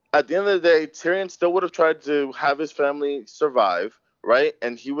at the end of the day, Tyrion still would have tried to have his family survive, right?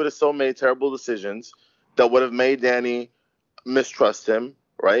 And he would have still made terrible decisions that would have made Dany mistrust him,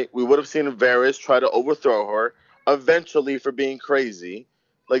 right? We would have seen Varys try to overthrow her eventually for being crazy.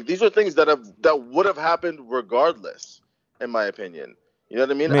 Like, these are things that would have happened regardless, in my opinion. You know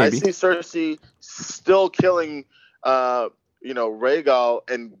what I mean? Maybe. I see Cersei still killing Rhaegal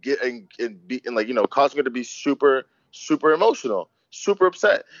and causing her to be super, super emotional, super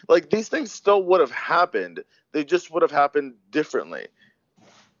upset. Like, these things still would have happened. They just would have happened differently.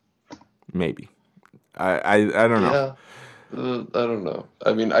 Maybe. I don't know. Yeah. I don't know.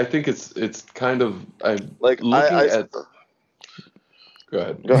 I mean, I think it's kind of looking at. Go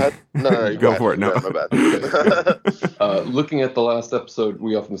ahead. Go ahead. No, you go for it. No, my bad. Looking at the last episode,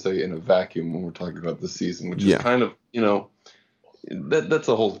 we often say in a vacuum when we're talking about the season, which is kind of, that's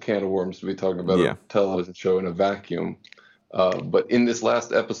a whole can of worms to be talking about a television show in a vacuum. But in this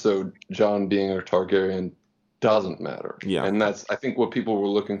last episode, Jon being a Targaryen doesn't matter. Yeah. And that's, I think, what people were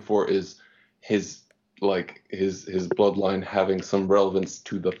looking for is his bloodline having some relevance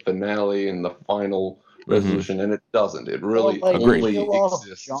to the finale and the final resolution, and it doesn't. It really only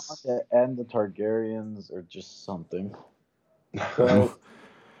exists. Jon and the Targaryens are just something. So,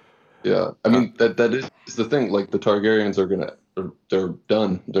 yeah, I mean that is the thing. Like, the Targaryens they're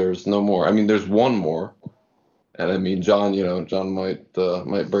done. There's no more. I mean, there's one more. And I mean, Jon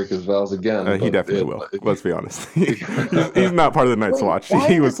might break his vows again. He definitely will. Let's be honest. He's not part of the Night's Watch.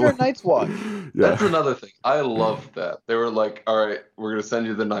 Why was there Night's Watch? Yeah. That's another thing. I love that. They were like, "All right, we're gonna send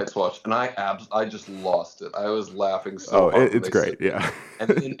you the Night's Watch," and I just lost it. I was laughing so hard. It's great. Yeah.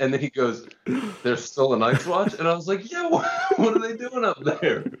 And then he goes, "There's still a Night's Watch," and I was like, "Yeah, what are they doing up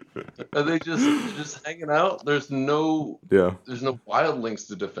there? Are they just hanging out? There's no wildlings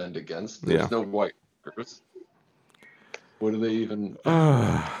to defend against. There's no white walkers. What do they even?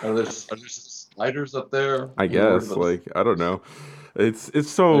 Are there spiders up there? I guess. Like, I don't know. It's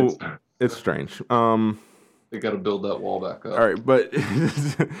strange. They got to build that wall back up. All right, but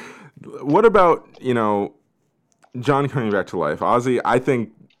what about Jon coming back to life? Ozzy, I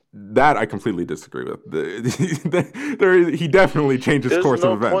think that I completely disagree with. He definitely changed his course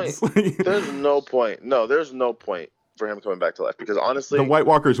of events. There's no point. No, there's no point for him coming back to life because honestly, the White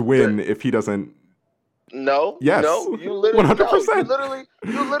Walkers win if he doesn't. No. Yes. No. You literally 100%. No,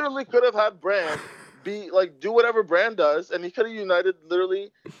 you literally could have had Bran do whatever Bran does, and he could have united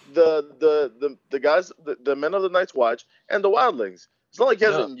literally the guys, the men of the Night's Watch, and the Wildlings. It's not like he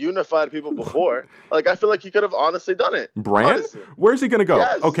hasn't unified people before. Like, I feel like he could have honestly done it. Bran? Honestly. Where's he gonna go?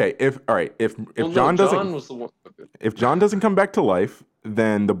 Yes. Okay, if Jon doesn't come back to life,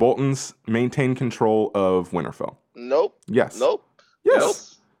 then the Boltons maintain control of Winterfell. Nope. Yes. Nope.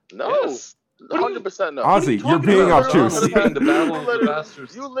 Yes. Nope. No. Yes. 100% no. Ozzy, you're being obtuse. The Battle of the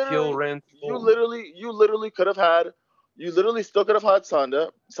Bastards. You literally could have had. You literally still could have had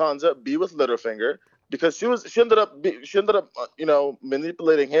Sansa be with Littlefinger because she ended up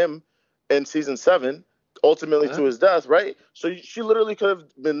manipulating him in season 7, ultimately to his death, right? So she literally could have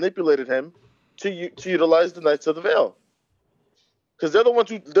manipulated him to utilize the Knights of the Vale because they're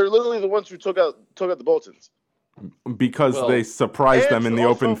literally the ones who took out the Boltons. Because they surprised them in the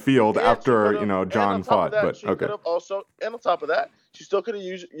open field after Jon fought. But okay. And on top of that, she still could have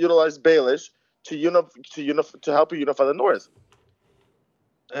utilized Baelish to help her unify the North.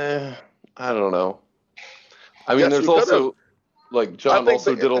 I don't know. I mean, there's also like Jon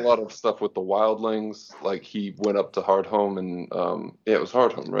also did a lot of stuff with the Wildlings. Like, he went up to Hardhome and it was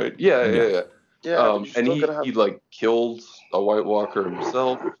Hardhome, right? Yeah. And he like killed a White Walker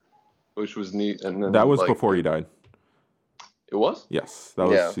himself, which was neat. And then that was before he died. It was? Yes, that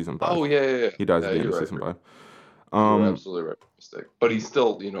was season 5. Oh yeah. He dies at the end of season 5. You're absolutely right. Mistake. But he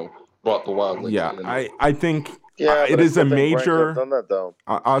still, brought the Wildlings. Yeah, in. I think it is a major. Done that though,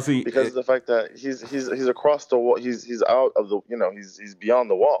 Ozzy, because of the fact that he's across the wall. He's out of the. He's beyond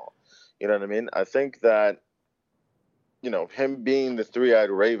the wall. You know what I mean? I think that him being the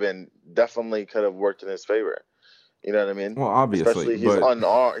threyeyed Raven definitely could have worked in his favor. You know what I mean? Well, obviously, especially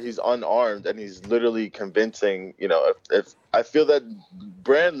he's unarmed and he's literally convincing. If I feel that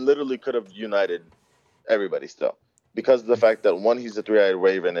Bran literally could have united everybody still, because of the fact that one, he's a three-eyed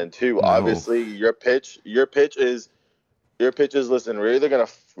Raven, and two, obviously your pitch is listen, we're either gonna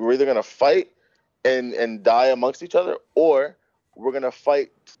fight and die amongst each other, or we're gonna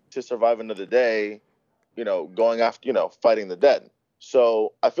fight to survive another day, going after, fighting the dead.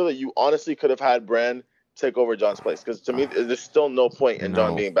 So I feel that you honestly could have had Bran take over Jon's place, because to me there's still no point in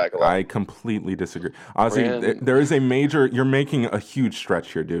Jon being back alive. I completely disagree. Honestly, there is a major, you're making a huge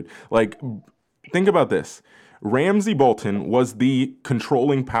stretch here, dude. Like, think about this. Ramsay Bolton was the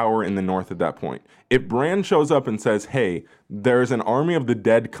controlling power in the North at that point. If Bran shows up and says, hey, there's an army of the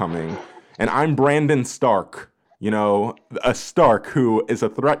dead coming, and I'm Brandon Stark, a Stark who is a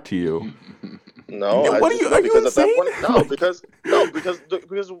threat to you. No, are you insane? Because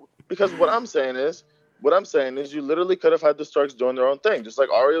what I'm saying is you literally could have had the Starks doing their own thing, just like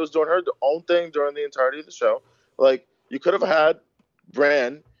Arya was doing her own thing during the entirety of the show. Like, you could have had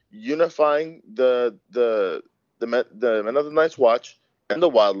Bran unifying the Men of the Night's Watch and the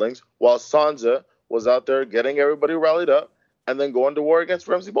Wildlings, while Sansa was out there getting everybody rallied up and then going to war against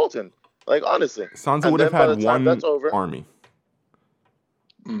Ramsay Bolton. Like, honestly, Sansa would have had one army.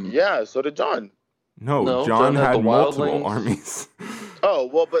 Yeah, so did Jon. No, Jon had multiple armies. Oh,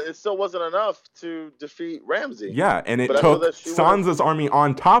 well, but it still wasn't enough to defeat Ramsay. Yeah, and it took Sansa's army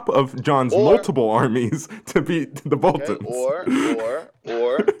on top of Jon's multiple armies to beat the Boltons. Okay,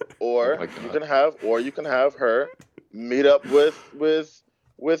 you can have her meet up with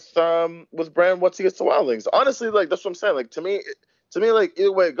Bran once he gets to Wildlings. Honestly, like, that's what I'm saying. Like, to me, like,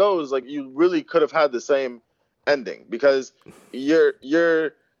 either way it goes, like, you really could have had the same ending, because your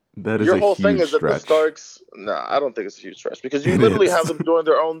whole thing is that the Starks. Nah, I don't think it's a huge stretch, because you literally have them doing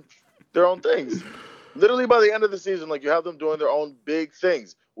their own things. Literally by the end of the season, like, you have them doing their own big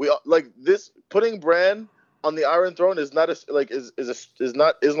things. Putting Bran on the Iron Throne is not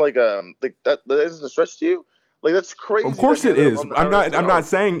that isn't a stretch to you. Like, that's crazy. Of course it is. I'm not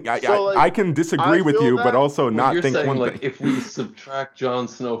saying I can disagree with you, but also not think one thing. If we subtract Jon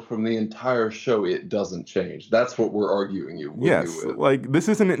Snow from the entire show, it doesn't change. That's what we're arguing you with. Yes, like, this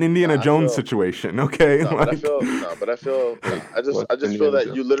isn't an Indiana Jones situation, okay? I just feel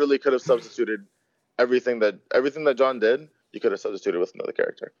that you literally could have substituted everything that Jon did. You could have substituted with another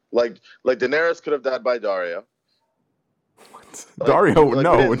character. Like Daenerys could have died by Dario. Dario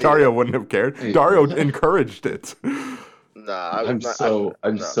wouldn't have cared. Dario encouraged it. Nah,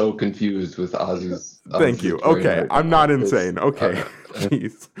 I'm so confused with Ozzy's. Thank you. Okay, I'm not insane. Okay,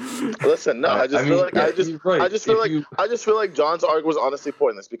 jeez. Listen, no, I just feel like Jon's arc was honestly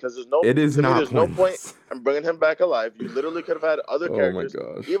pointless, because there's no point in bringing him back alive. You literally could have had other characters. Oh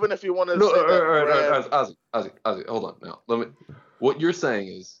my gosh. Even if you wanted to Ozzy, hold on now. What you're saying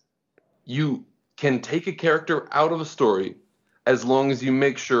is you can take a character out of a story as long as you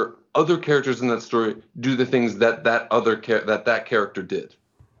make sure other characters in that story do the things that character did.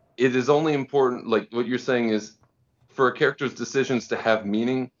 It is only important, like, what you're saying is, for a character's decisions to have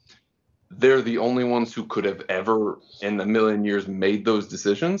meaning, they're the only ones who could have ever in a million years made those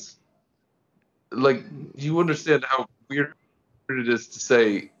decisions. Like, you understand how weird it is to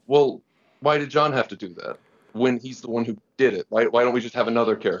say, well, why did Jon have to do that when he's the one who did it? Why don't we just have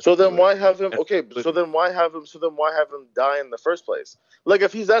another character? So then why have him? Okay, so then why have him die in the first place? Like,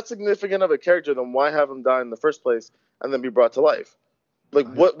 if he's that significant of a character, then why have him die in the first place and then be brought to life? Like,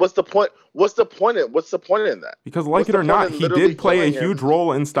 what's the point? What's the point in that? Because, like it or not, he did play a huge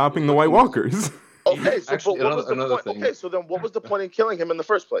role in stopping the White Walkers. Okay, so so then what was the point in killing him in the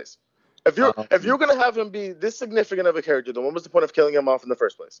first place? If you're gonna have him be this significant of a character, then what was the point of killing him off in the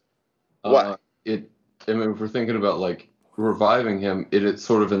first place? Why? If we're thinking about, like, reviving him, it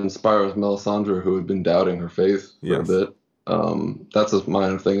sort of inspires Melisandre, who had been doubting her faith for a bit. That's a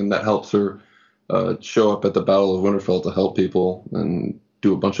minor thing, and that helps her show up at the Battle of Winterfell to help people and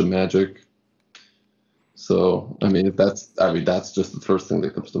do a bunch of magic. So, that's just the first thing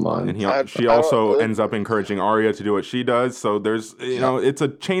that comes to mind. And she also ends up encouraging Arya to do what she does. So there's, it's a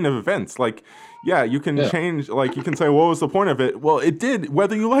chain of events. Like, yeah, you can change, like, you can say, what was the point of it? Well, it did,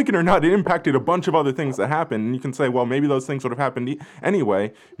 whether you like it or not, it impacted a bunch of other things that happened. And you can say, well, maybe those things would have happened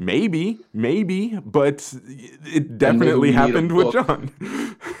anyway. Maybe, but it definitely happened with Jon.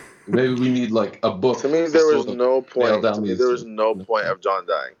 Maybe we need, like, a book. To me, there was no point. There was no point of Jon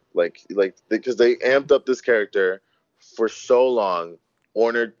dying. Like, because they amped up this character for so long,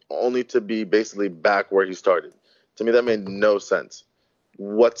 only to be basically back where he started. To me, that made no sense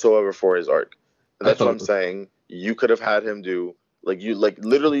whatsoever for his arc. And that's what I'm saying. you could have had him do.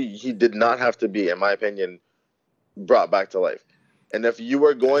 Literally, he did not have to be, in my opinion, brought back to life. And if you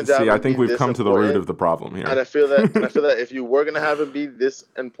were going to have I him think be we've this come to the root important, of the problem here. and I feel that if you were going to have him be this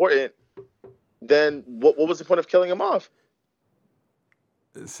important, then what was the point of killing him off?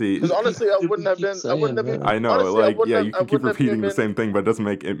 See, Because honestly, I wouldn't have been. I know, honestly, you keep repeating the same thing, but it doesn't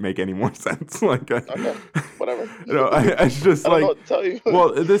make any more sense. Okay, whatever. I just I don't know what to tell you.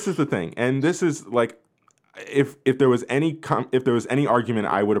 Well, this is the thing, and this is like, if there was any argument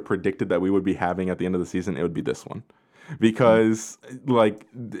I would have predicted that we would be having at the end of the season, it would be this one, because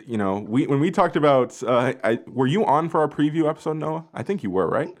when we talked about, were you on for our preview episode, Noah? I think you were,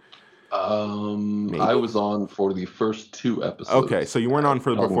 right? I was on for the first 2 episodes. Okay, so you weren't on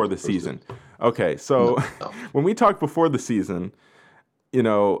for before the season. Okay, so No. when we talked before the season,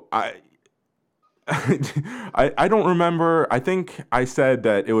 I don't remember. I think I said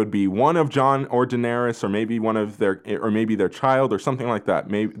that it would be one of Jon or Daenerys, or maybe maybe their child, or something like that.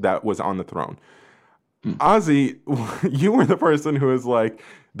 Maybe that was on the throne. Ozzy, you were the person who was like,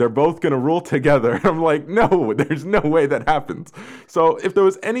 they're both gonna rule together. I'm like, no, there's no way that happens. So if there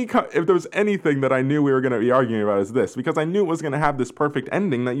was anything that I knew we were gonna be arguing about, is this, because I knew it was gonna have this perfect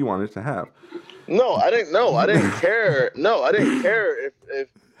ending that you wanted to have. No, I didn't care. No, I didn't care if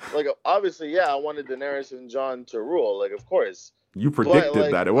obviously, yeah, I wanted Daenerys and Jon to rule. Like, of course. You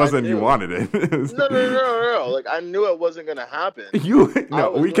predicted that. It wasn't you wanted it. No. Like, I knew it wasn't gonna happen.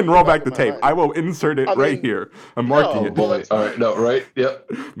 We can roll back the tape. I will insert it right here. I'm marking it. All right, no, right?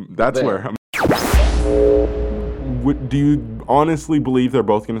 Yep. That's there. Where. Do you honestly believe they're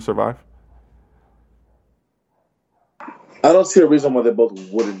both going to survive? I don't see a reason why they both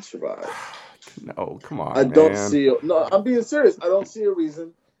wouldn't survive. No, come on. I don't see. No, I'm being serious. I don't see a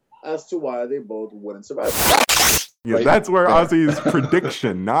reason as to why they both wouldn't survive. Yeah, right. That's where Ozzy's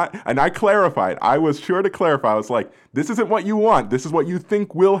prediction, and I clarified. I was sure to clarify. I was like, this isn't what you want. This is what you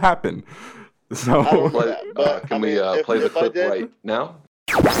think will happen. So, can we play the clip right now?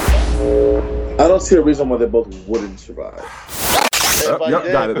 I don't see a reason why they both wouldn't survive.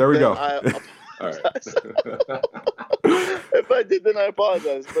 Got it. There we go. All right. If I did, then I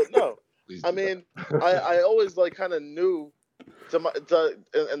apologize. But no, I mean, I always kind of knew in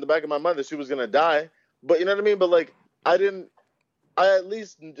the back of my mind that she was gonna die. But you know what I mean? But I at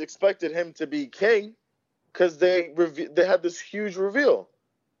least expected him to be king, because they had this huge reveal,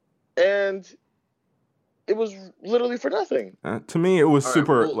 and it was literally for nothing. To me, it was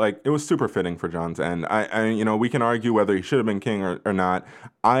it was super fitting for Jon's end. We can argue whether he should have been king or not.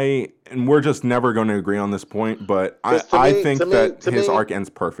 And we're just never going to agree on this point. But I think that his arc ends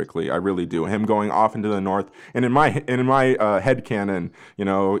perfectly. I really do. Him going off into the north, and in my headcanon,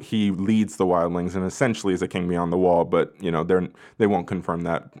 he leads the wildlings and essentially is a king beyond the wall. But they won't confirm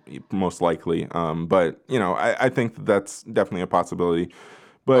that, most likely. But I think that's definitely a possibility.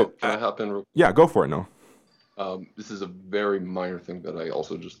 But can I hop in? Yeah, go for it. No. This is a very minor thing that I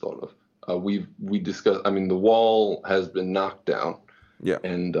also just thought of. We discussed. I mean, the wall has been knocked down. Yeah.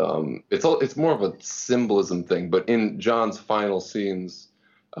 And it's more of a symbolism thing. But in Jon's final scenes,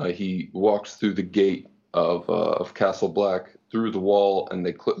 he walks through the gate of Castle Black, through the wall, and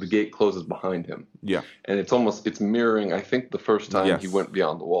the gate closes behind him. Yeah. And it's mirroring, I think, the first time he went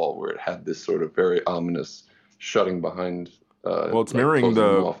beyond the wall, where it had this sort of very ominous shutting behind. It's mirroring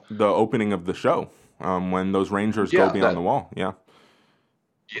the opening of the show. When those Rangers go beyond the wall, Yes,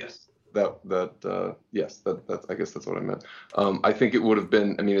 yes, that I guess that's what I meant. I think it would have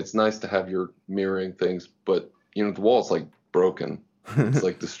been. I mean, it's nice to have your mirroring things, but the wall's broken. It's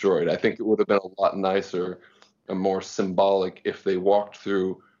destroyed. I think it would have been a lot nicer and more symbolic if they walked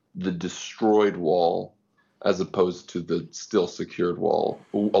through the destroyed wall as opposed to the still secured wall,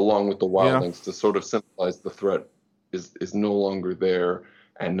 along with the wildlings, to sort of symbolize the threat is no longer there.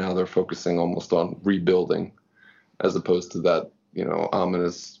 And now they're focusing almost on rebuilding, as opposed to that,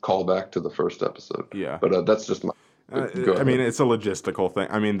 ominous callback to the first episode. Yeah. But that's just my. I mean, it's a logistical thing.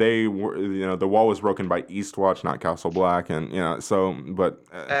 I mean, they were, the wall was broken by Eastwatch, not Castle Black, and so. But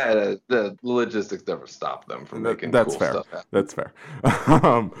the logistics never stopped them from making that's cool fair. Stuff happen. That's fair.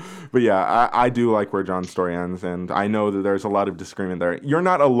 But yeah, I do like where Jon's story ends, and I know that there's a lot of disagreement there. You're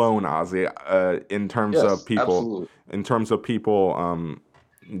not alone, Ozzy, in terms of people. Absolutely. In terms of people.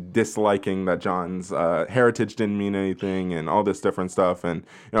 Disliking that Jon's heritage didn't mean anything and all this different stuff, and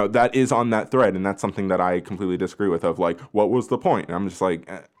that is on that thread, and that's something that I completely disagree with. Of what was the point? And I'm just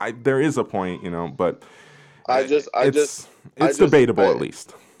there is a point, but it's debatable at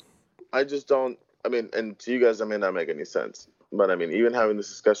least. I just don't. I mean, and to you guys, it may not make any sense, but I mean, even having this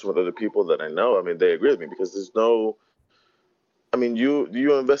discussion with other people that I know, I mean, they agree with me, because there's no. I mean, you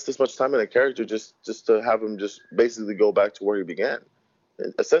invest this much time in a character just to have him just basically go back to where he began,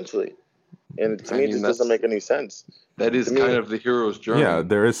 essentially. And to me, it just doesn't make any sense. That is kind of the hero's journey. Yeah,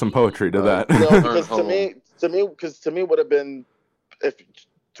 there is some poetry to that. Because to me would have been, if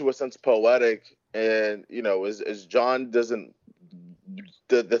to a sense, poetic. And is Jon doesn't.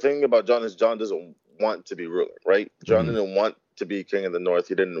 The thing about Jon is Jon doesn't want to be ruler, right? Jon didn't want to be king of the North.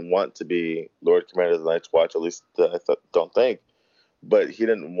 He didn't want to be Lord Commander of the Night's Watch. At least I don't think. But he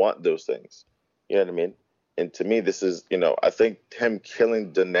didn't want those things. You know what I mean? And to me, this is, I think him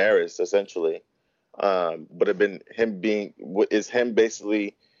killing Daenerys essentially would have been him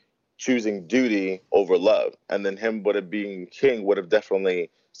basically choosing duty over love. And then him being king would have definitely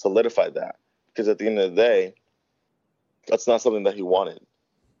solidified that. Because at the end of the day, that's not something that he wanted.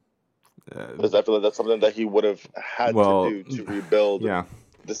 Because I feel like that's something that he would have had to do to rebuild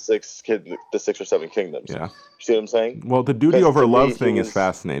the 6 or 7 kingdoms. Yeah. You see what I'm saying? Well, the duty over love thing is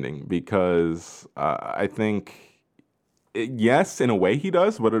fascinating because I think, yes, in a way he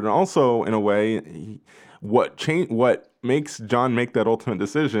does, but it also, in a way, what makes Jon make that ultimate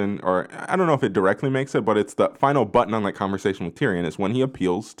decision, or I don't know if it directly makes it, but it's the final button on that conversation with Tyrion, is when he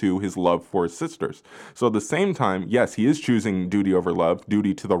appeals to his love for his sisters. So at the same time, yes, he is choosing duty over love,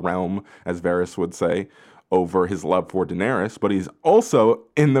 duty to the realm, as Varys would say, over his love for Daenerys, but he's also,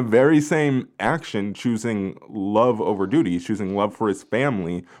 in the very same action, choosing love over duty. He's choosing love for his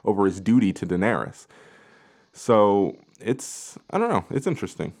family over his duty to Daenerys. So it's, I don't know, it's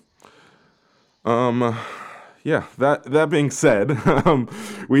interesting. Yeah, that being said,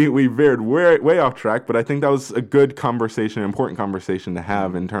 we veered way off track, but I think that was a good conversation, important conversation to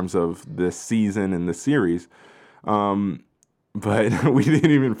have in terms of this season and the series. But we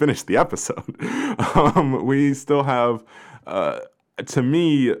didn't even finish the episode. We still have, to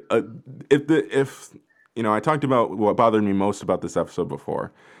me, if I talked about what bothered me most about this episode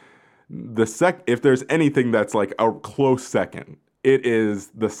before. If there's anything that's like a close second, it is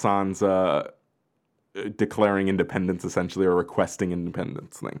the Sansa declaring independence, essentially, or requesting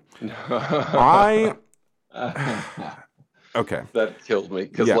independence thing. Okay. That killed me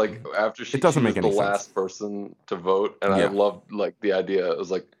because after she was the last person to vote, and I loved the idea. It was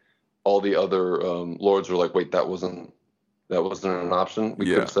like all the other lords were like, "Wait, that wasn't an option. We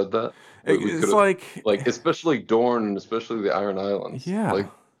could have said that." It's like especially Dorne and especially the Iron Islands. Yeah.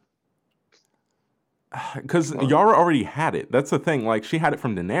 Because Yara already had it. That's the thing. Like, she had it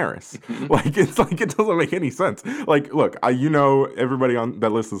from Daenerys. It doesn't make any sense. Like, look, everybody on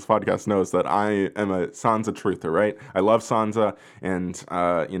that listens to this podcast knows that I am a Sansa truther, right? I love Sansa, and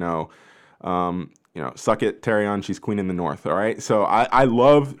suck it, Tyrion. She's queen in the North. All right. So I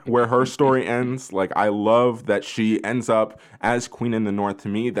love where her story ends. Like, I love that she ends up as queen in the North. To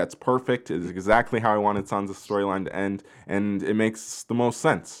me, that's perfect. It's exactly how I wanted Sansa's storyline to end, and it makes the most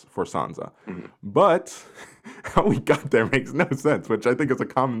sense for Sansa. Mm-hmm. But how we got there makes no sense, which I think is a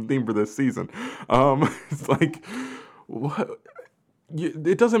common theme for this season. It's like, what?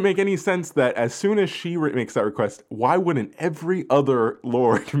 It doesn't make any sense that as soon as she makes that request, why wouldn't every other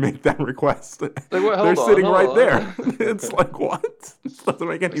lord make that request? They're sitting right there. It's like, what? This doesn't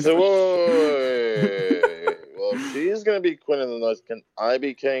make any sense. Well, if she's going to be queen of the North, can I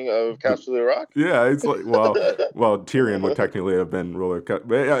be king of Casterly Rock? Yeah, it's like, well, Tyrion would technically have been ruler of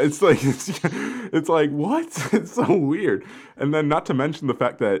But yeah, it's like, what? It's so weird. And then not to mention the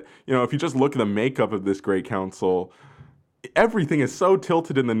fact that, if you just look at the makeup of this great council, everything is so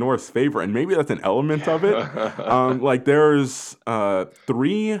tilted in the North's favor, and maybe that's an element of it. There's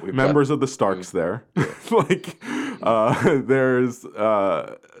 3 members of the Starks there.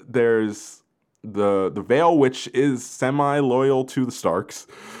 There's the Vale, which is semi-loyal to the Starks.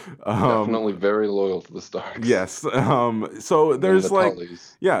 Definitely very loyal to the Starks. Yes. So there's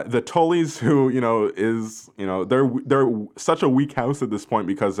the Tullys, who is they're such a weak house at this point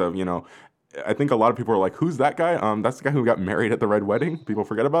because of I think a lot of people are like, who's that guy? That's the guy who got married at the Red Wedding. People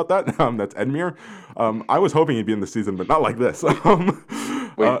forget about that. That's Edmure. I was hoping he'd be in the season, but not like this. Wait,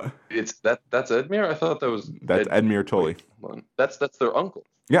 that's Edmure? I thought that was... That's Edmure Tully. That's their uncle.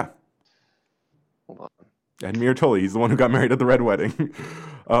 Yeah. Hold on. Edmure Tully. He's the one who got married at the Red Wedding.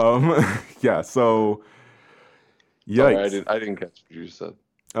 Yeah, so... Yikes. Sorry, I didn't catch what you said.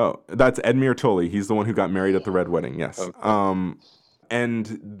 Oh, that's Edmure Tully. He's the one who got married at the Red Wedding, yes. Okay. And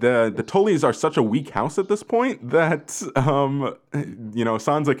the Tullys are such a weak house at this point that, Sansa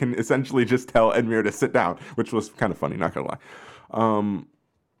can essentially just tell Edmure to sit down, which was kind of funny, not gonna lie.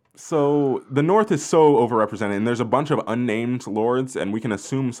 So the North is so overrepresented, and there's a bunch of unnamed lords, and we can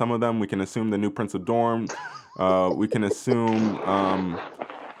assume some of them. We can assume the new Prince of Dorne. We can assume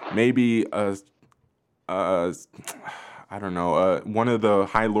maybe I don't know, one of the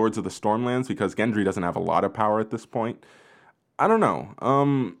High Lords of the Stormlands, because Gendry doesn't have a lot of power at this point. I don't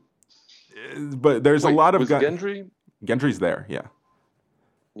know. But there's a lot of was Gendry? Gendry's there, yeah.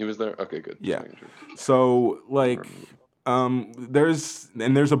 He was there? Okay, good. Yeah. So, like, there's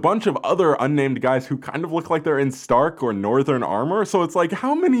a bunch of other unnamed guys who kind of look like they're in Stark or Northern armor. So it's like,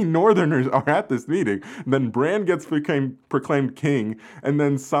 how many Northerners are at this meeting? And then Bran gets proclaimed king, and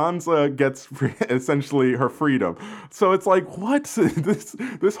then Sansa gets essentially her freedom. So it's like, what?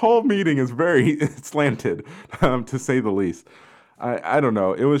 This whole meeting is very slanted, to say the least. I don't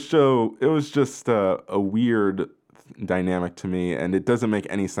know. It was just a weird dynamic to me, and it doesn't make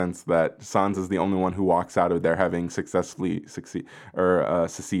any sense that Sansa's the only one who walks out of there having successfully seceded.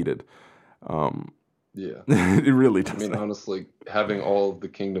 Yeah, it really doesn't. I mean, honestly, having all of the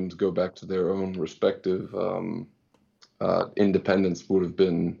kingdoms go back to their own respective independence would have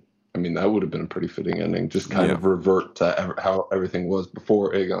been. I mean, that would have been a pretty fitting ending. Just kind of revert to how everything was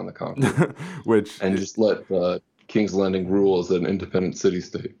before Aegon the Conqueror, and just let King's Landing rule as an independent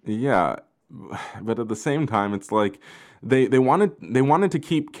city-state. Yeah. But at the same time, it's like they wanted to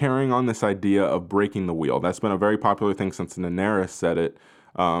keep carrying on this idea of breaking the wheel. That's been a very popular thing since Daenerys said it,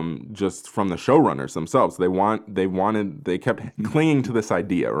 just from the showrunners themselves. They kept clinging to this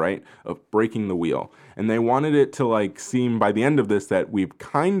idea, right, of breaking the wheel. And they wanted it to like seem by the end of this that we've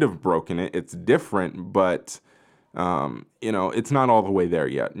kind of broken it. It's different, but it's not all the way there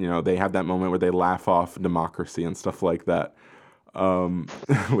yet. They have that moment where they laugh off democracy and stuff like that.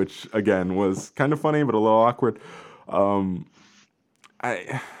 Which again was kind of funny but a little awkward.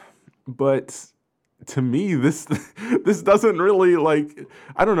 But to me this doesn't really, like,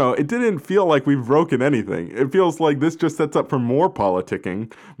 I don't know, it didn't feel like we've broken anything. It feels like this just sets up for more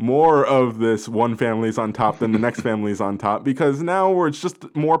politicking, more of this one family's on top than the next family's on top, because now it's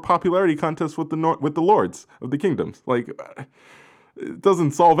just more popularity contest with the lords of the kingdoms. Like, it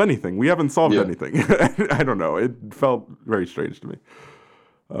doesn't solve anything. We haven't solved anything. I don't know. It felt very strange to me.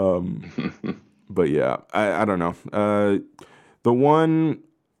 But yeah, I don't know.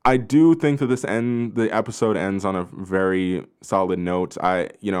 I do think that the episode ends on a very solid note.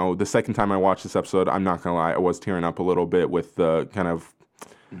 The second time I watched this episode, I'm not gonna lie, I was tearing up a little bit with the kind of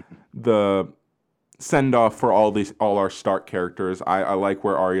the send off for all our Stark characters. I like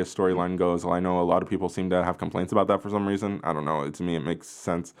where Arya's storyline goes. I know a lot of people seem to have complaints about that for some reason. I don't know. To me, it makes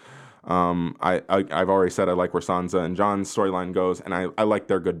sense. I've already said I like where Sansa and Jon's storyline goes, and I like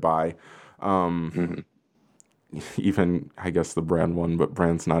their goodbye. Even I guess the Bran one, but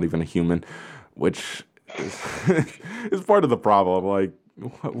Bran's not even a human, which is part of the problem. Like,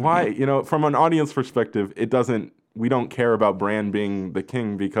 why? From an audience perspective, we don't care about Bran being the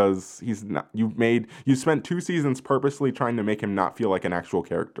king because he's not. You spent 2 seasons purposely trying to make him not feel like an actual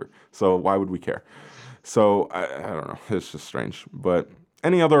character. So why would we care? So I don't know. It's just strange. But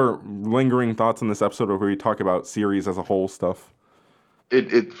any other lingering thoughts on this episode, or where we talk about series as a whole stuff?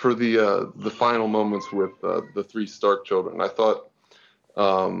 It for the final moments with the 3 Stark children, I thought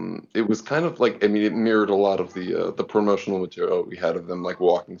it was kind of like, I mean, it mirrored a lot of the promotional material we had of them like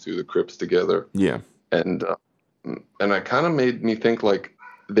walking through the crypts together. Yeah, and it kind of made me think like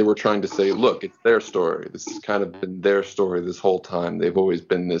they were trying to say, look, it's their story. This has kind of been their story this whole time. They've always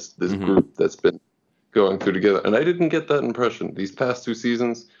been this group that's been going through together. And I didn't get that impression. These past 2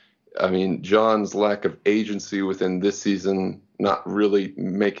 seasons, I mean, Jon's lack of agency within this season, not really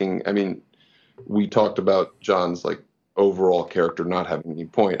making, I mean, we talked about Jon's like overall character not having any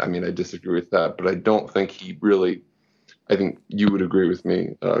point. I mean, I disagree with that, but I don't think he really, I think you would agree with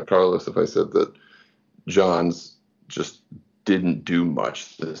me, Carlos, if I said that Jon's just didn't do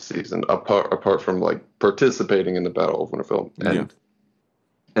much this season, apart from like participating in the Battle of Winterfell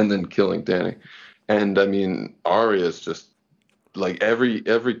and then killing Dany. And I mean, Arya's just like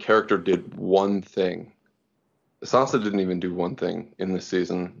every character did one thing. Sansa didn't even do one thing in this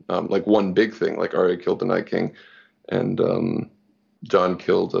season, like one big thing. Like Arya killed the Night King, and Jon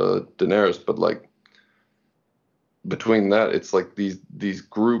killed Daenerys. But like between that, it's like these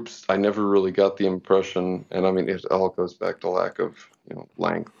groups. I never really got the impression, and I mean, it all goes back to lack of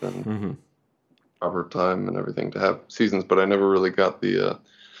length and proper time and everything to have seasons. But I never really got the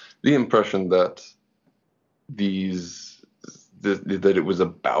impression that that it was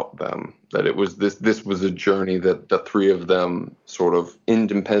about them, that it was this was a journey that the 3 of them sort of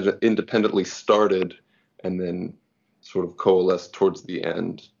independently started and then sort of coalesced towards the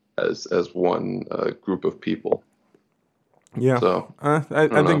end as one group of people. Yeah, so I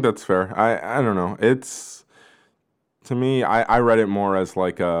think that's fair. I don't know. It's, to me, I read it more as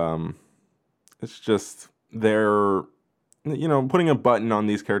like it's just they're putting a button on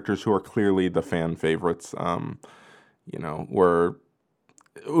these characters who are clearly the fan favorites. were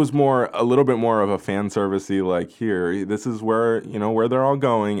it was a little bit more of a fan servicey, like, here, this is where they're all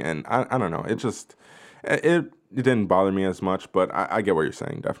going, and I don't know, it didn't bother me as much, but I get what you're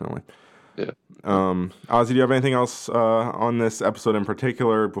saying, definitely. Yeah. Ozzy, do you have anything else on this episode in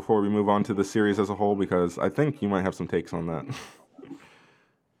particular before we move on to the series as a whole? Because I think you might have some takes on that.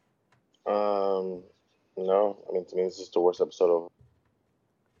 No, I mean, to me, it's just the worst episode of.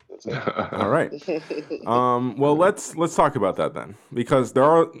 All right. Well, let's talk about that then, because there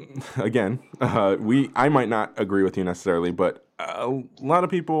are, again, I might not agree with you necessarily, but a lot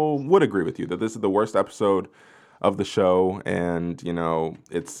of people would agree with you that this is the worst episode of the show, and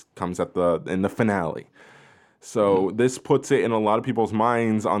it comes in the finale. So this puts it in a lot of people's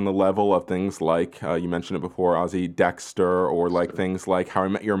minds on the level of things like, you mentioned it before, Ozzy, Dexter, or like things like How I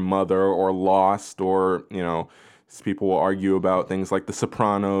Met Your Mother, or Lost, or, people will argue about things like The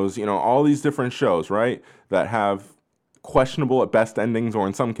Sopranos, all these different shows, right, that have questionable at best endings, or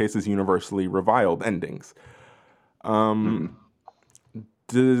in some cases universally reviled endings. I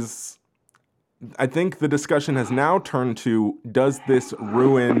think the discussion has now turned to, does this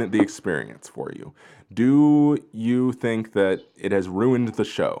ruin the experience for you? Do you think that it has ruined the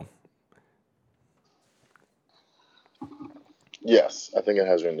show? Yes, I think it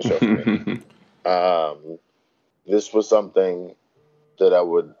has ruined the show for me. This was something that I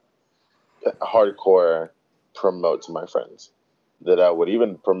would hardcore promote to my friends, that I would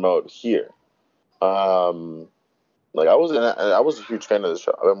even promote here. Like, I was a huge fan of the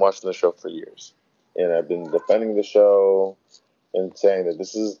show. I've been watching the show for years, and I've been defending the show and saying that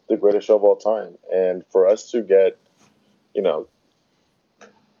this is the greatest show of all time. And for us to get,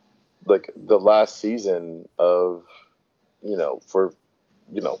 like, the last season of,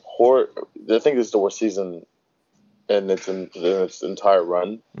 horror. I think this is the worst season in its entire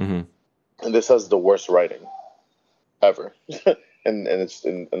run, and this has the worst writing ever, and it's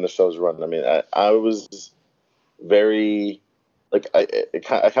in the show's run. I mean, I was very, like, I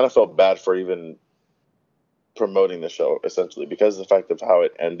kind of felt bad for even promoting the show, essentially, because of the fact of how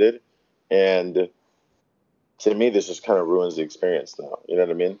it ended. And to me, this just kind of ruins the experience now. You know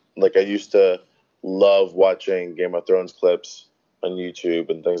what I mean? Like, I used to love watching Game of Thrones clips on YouTube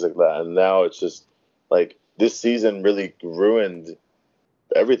and things like that, and now it's just like, this season really ruined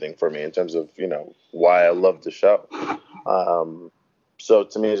everything for me in terms of, why I love the show. So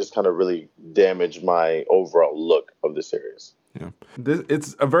to me, it just kind of really damaged my overall look of the series. Yeah,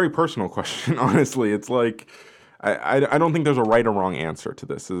 it's a very personal question, honestly. It's like, I don't think there's a right or wrong answer to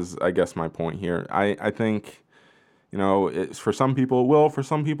this, is, I guess, my point here. I think, for some people it will, for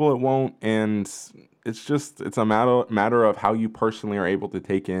some people it won't, and it's a matter of how you personally are able to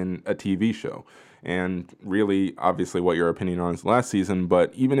take in a TV show. And really, obviously, what your opinion on is the last season,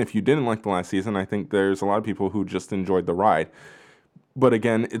 but even if you didn't like the last season, I think there's a lot of people who just enjoyed the ride. But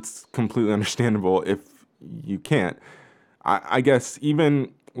again, it's completely understandable if you can't. I guess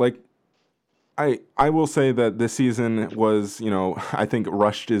even, like, I will say that this season was, I think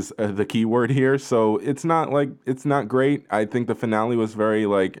rushed is the key word here. So it's not great. I think the finale was very,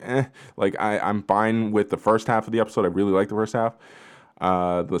 like, Like, I'm fine with the first half of the episode. I really like the first half.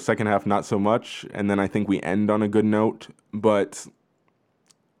 The second half, not so much. And then I think we end on a good note. But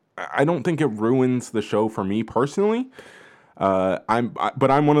I don't think it ruins the show for me personally. But I'm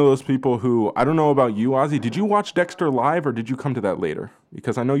one of those people who, I don't know about you, Ozzy. Did you watch Dexter live, or did you come to that later?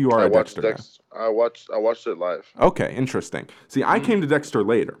 Because I know you are a Dexter guy. I watched it live. Okay, interesting. See, I came to Dexter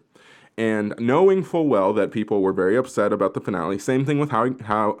later, and knowing full well that people were very upset about the finale. Same thing with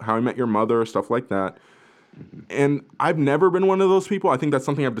How I Met Your Mother, stuff like that. And I've never been one of those people. I think that's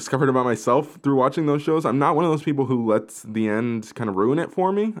something I've discovered about myself through watching those shows. I'm not one of those people who lets the end kind of ruin it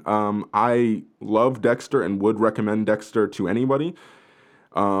for me. I love Dexter and would recommend Dexter to anybody.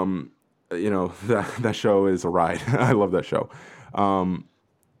 That show is a ride. I love that show.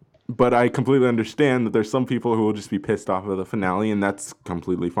 But I completely understand that there's some people who will just be pissed off of the finale, and that's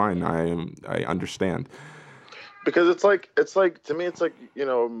completely fine. I understand. Because it's like to me, it's like,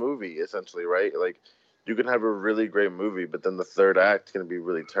 a movie, essentially, right? Like, you can have a really great movie, but then the third act can be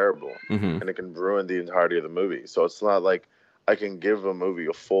really terrible, and it can ruin the entirety of the movie. So it's not like I can give a movie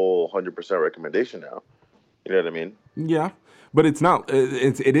a full 100% recommendation now. You know what I mean? Yeah, but it's not.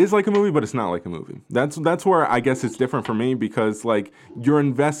 It is like a movie, but it's not like a movie. That's where I guess it's different for me, because, like, you're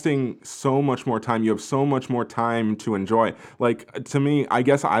investing so much more time. You have so much more time to enjoy. Like, to me, I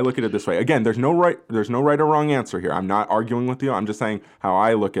guess I look at it this way. Again, there's no right or wrong answer here. I'm not arguing with you. I'm just saying how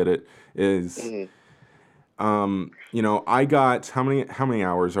I look at it is. I got how many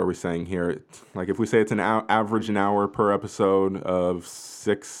hours are we saying here? Like if we say it's average an hour per episode of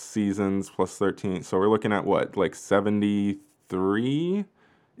 6 seasons plus 13, so we're looking at what, like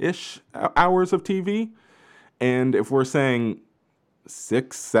 73-ish hours of TV. And if we're saying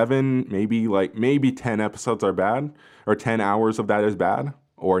 6, 7, maybe 10 episodes are bad, or 10 hours of that is bad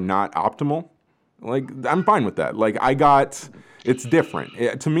or not optimal, like I'm fine with that. Like it's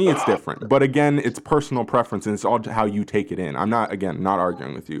different. To me, it's different. But again, it's personal preference, and it's all how you take it in. I'm not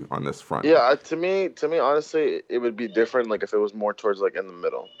arguing with you on this front. Yeah, to me, honestly, it would be different. Like if it was more towards like in the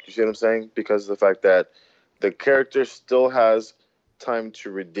middle. You see what I'm saying? Because of the fact that the character still has time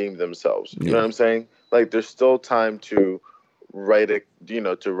to redeem themselves. You know what I'm saying? Like there's still time to write a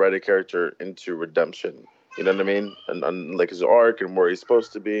character into redemption. You know what I mean? And like his arc and where he's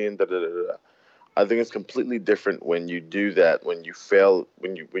supposed to be and da da da da. I think it's completely different when you do that, when you fail,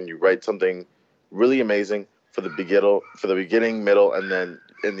 when you write something really amazing for the beginning, middle, and then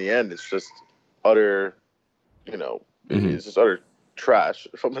in the end, it's just utter, it's just utter trash.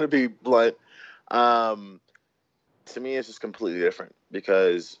 If I'm gonna be blunt, to me, it's just completely different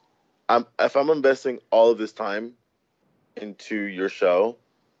because if I'm investing all of this time into your show,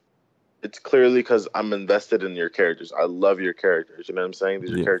 it's clearly because I'm invested in your characters. I love your characters. You know what I'm saying?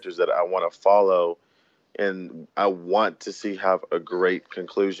 These are characters that I want to follow, and I want to see have a great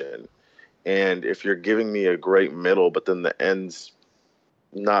conclusion. And if you're giving me a great middle, but then the end's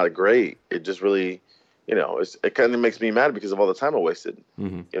not great, it just really, it kind of makes me mad because of all the time I wasted.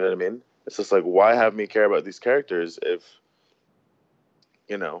 You know what I mean? It's just like, why have me care about these characters if,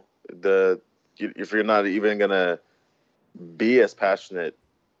 if you're not even gonna be as passionate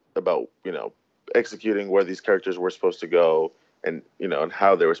about executing where these characters were supposed to go and and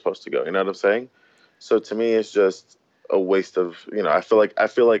how they were supposed to go. You know what I'm saying? So to me, it's just a waste of I feel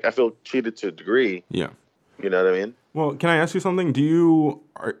cheated to a degree. Yeah. You know what I mean? Well, can I ask you something?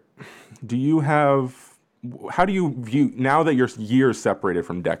 How do you view, now that you're years separated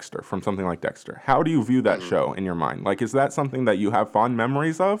from Dexter, from something like Dexter, how do you view that show in your mind? Like, is that something that you have fond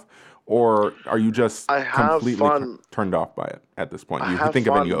memories of? Or are you just completely turned off by it at this point? You think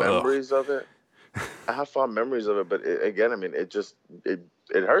of it and you go, memories of it. I have fond memories of it, but again, I mean, it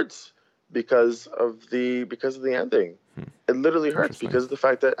hurts because of the ending. It literally hurts because of the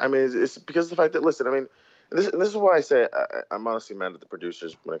fact that it's because of the fact that listen, I mean, this is why I say I'm honestly mad at the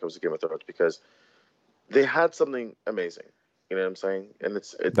producers when it comes to Game of Thrones because they had something amazing. You know what I'm saying? And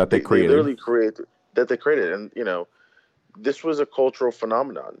it's that they created. They literally created, and this was a cultural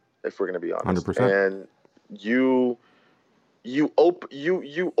phenomenon. If we're going to be honest, 100%. And you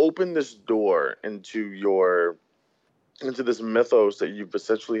open this door into this mythos that you've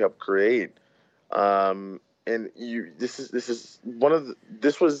essentially have created, and this is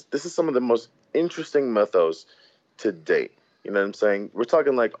some of the most interesting mythos to date. You know what I'm saying? We're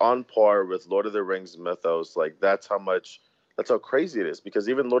talking like on par with Lord of the Rings mythos. Like that's how crazy it is because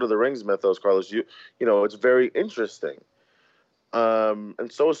even Lord of the Rings mythos, Carlos, it's very interesting.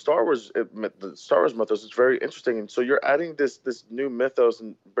 And so is Star Wars. The Star Wars mythos is very interesting, and so you're adding this new mythos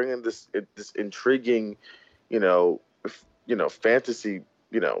and bringing this intriguing, fantasy,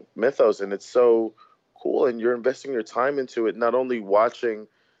 mythos, and it's so cool. And you're investing your time into it, not only watching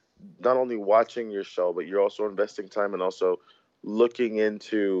your show, but you're also investing time and also looking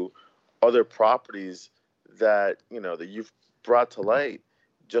into other properties that that you've brought to light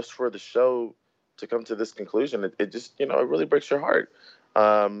just for the show to come to this conclusion. It just it really breaks your heart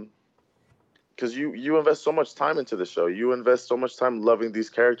because you invest so much time into the show. You invest so much time loving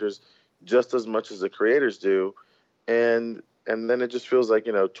these characters just as much as the creators do, and then it just feels like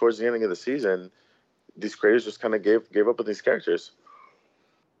towards the ending of the season, these creators just kind of gave up on these characters.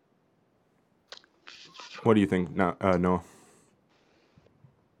 What do you think, Noah?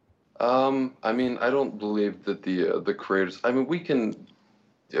 I mean, I don't believe that the creators. I mean,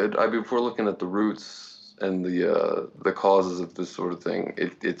 if we're looking at the roots and the causes of this sort of thing,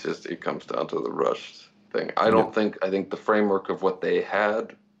 it comes down to the rushed thing. I think the framework of what they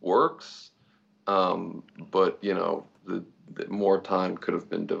had works, but the more time could have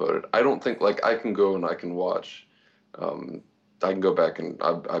been devoted. I don't think I can go and I can watch. I can go back and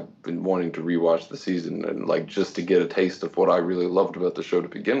I've been wanting to rewatch the season and just to get a taste of what I really loved about the show to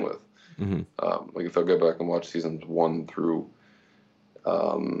begin with. If I go back and watch seasons 1 through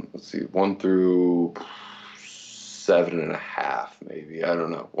 1 through 7.5, maybe, I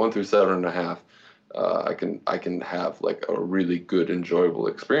don't know, 1 through 7.5, I can have a really good, enjoyable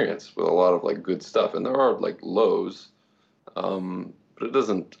experience with a lot of good stuff, and there are lows, but it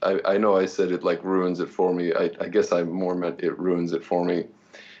doesn't. I know I said it ruins it for me. I guess I more meant it ruins it for me.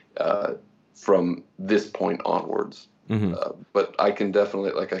 from this point onwards. But I can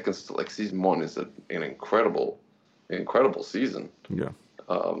definitely season 1 is an incredible season. Yeah.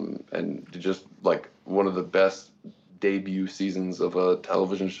 And just like one of the best debut seasons of a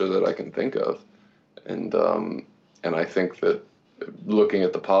television show that I can think of. And I think that looking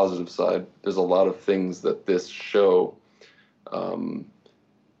at the positive side, there's a lot of things that this show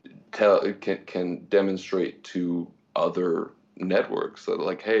can demonstrate to other networks that,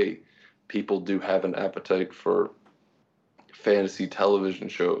 like, hey, people do have an appetite for fantasy television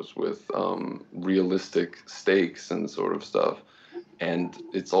shows with realistic stakes and sort of stuff. And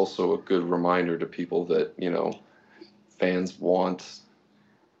it's also a good reminder to people that, you know, fans want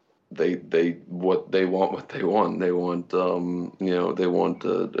what they want. They want they want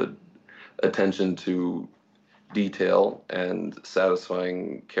attention to detail and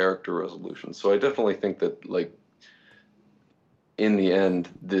satisfying character resolution. So I definitely think that, like, in the end,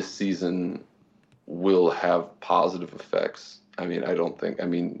 this season will have positive effects. I mean,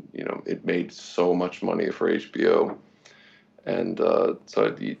 it made so much money for HBO, and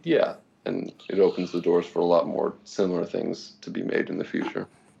and it opens the doors for a lot more similar things to be made in the future.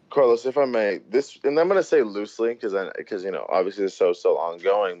 Carlos, if I may, and I'm going to say loosely because obviously the show's still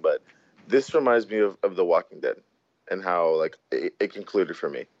ongoing, but this reminds me of The Walking Dead and how, like, it concluded for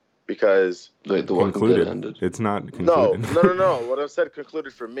me, because The Walking Dead ended. It's not concluded. No. What I said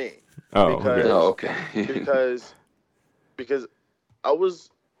concluded for me. Oh, okay. because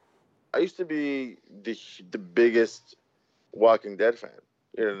I used to be the biggest Walking Dead fan.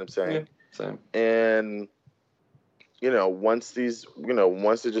 You know what I'm saying? Yeah, same. And once they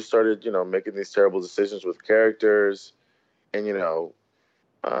just started, making these terrible decisions with characters, and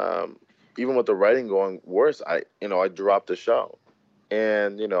even with the writing going worse, I dropped the show.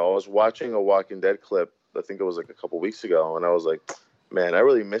 And I was watching a Walking Dead clip, I think it was like a couple weeks ago, and I was like, man, I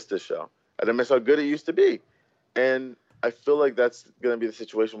really missed this show. I didn't miss how good it used to be. And I feel like that's gonna be the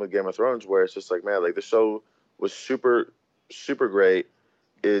situation with Game of Thrones, where it's just like, man, like, the show was super, super great.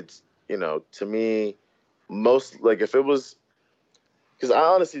 It's, to me, most, like, if it was, because I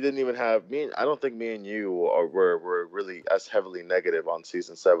honestly didn't even have I don't think me and you were really as heavily negative on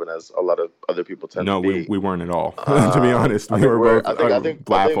season 7 as a lot of other people tend to be. No, we weren't at all. To be honest, we were both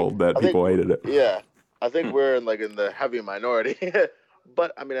baffled that people hated it. Yeah, I think we're in the heavy minority.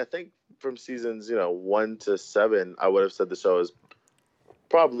 But I mean, I think from seasons 1 to 7, I would have said the show is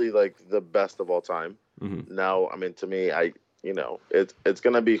probably like the best of all time. Mm-hmm. Now, I mean, to me, it's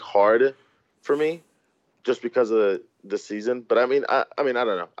gonna be hard for me just because of the season. But I mean, I don't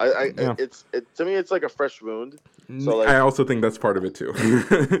know. To me, it's like a fresh wound. So, like, I also think that's part of it too.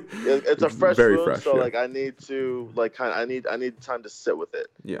 it's a fresh very wound. Fresh, so yeah. like, I need to I need time to sit with it.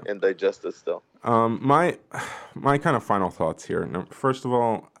 Yeah. And digest it still. My kind of final thoughts here. Now, first of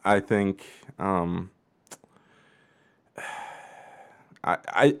all, I think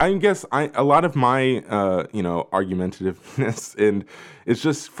I guess a lot of my argumentativeness, and it's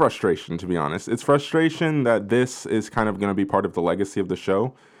just frustration, to be honest. It's frustration that this is kind of going to be part of the legacy of the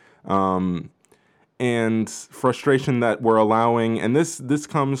show, and frustration that we're allowing. And this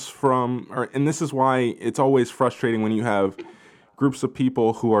comes from, and this is why it's always frustrating when you have groups of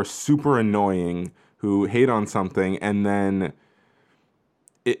people who are super annoying, who hate on something, and then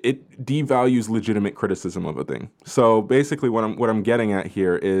it devalues legitimate criticism of a thing. So basically what I'm getting at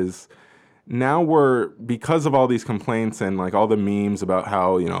here is, now because of all these complaints and like all the memes about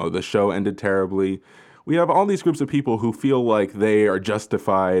how, the show ended terribly, we have all these groups of people who feel like they are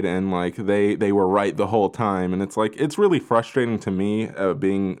justified and like they were right the whole time. And it's like, it's really frustrating to me,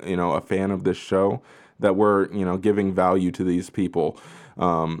 being, a fan of this show, that we're, giving value to these people.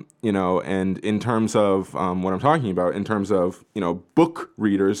 And in terms of what I'm talking about, in terms of, book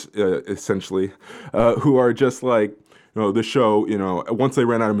readers, essentially, who are just like, the show, once they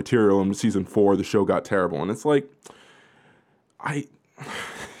ran out of material in season 4, the show got terrible. And it's like,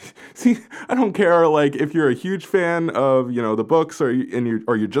 see, I don't care, like, if you're a huge fan of, the books, or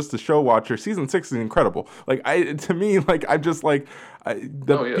you're just a show watcher, season 6 is incredible. Like, the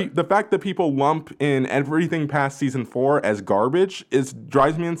fact that people lump in everything past season 4 as garbage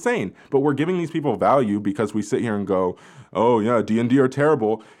drives me insane. But we're giving these people value because we sit here and go, oh yeah, D&D are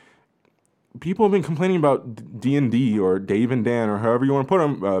terrible. People have been complaining about D&D or Dave and Dan, or however you want to put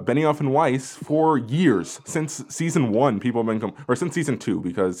them, Benioff and Weiss, for years. Since season 1, people have been or since season 2,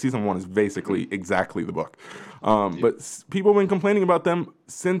 because season 1 is basically exactly the book. But people have been complaining about them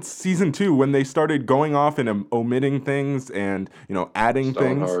since season 2, when they started going off and omitting things and adding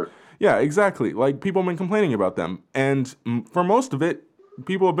things. Yeah, exactly. Like, people have been complaining about them, and for most of it,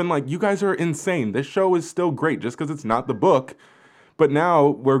 people have been like, "You guys are insane. This show is still great. Just because it's not the book, But now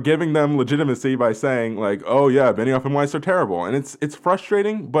we're giving them legitimacy by saying like, oh yeah, Benioff and Weiss are terrible, and it's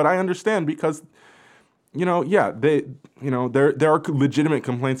frustrating. But I understand because, there are legitimate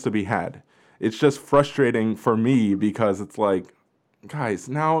complaints to be had. It's just frustrating for me because it's like, guys,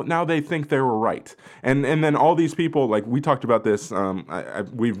 now they think they were right, and then all these people, like we talked about this.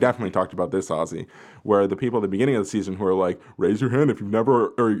 We've definitely talked about this, Ozzy, where the people at the beginning of the season who are like, raise your hand if if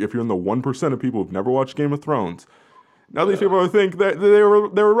you're in the 1% of people who've never watched Game of Thrones. Now these people think that they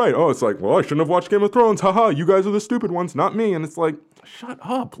were right. Oh, it's like, well, I shouldn't have watched Game of Thrones. Haha, you guys are the stupid ones, not me. And it's like, shut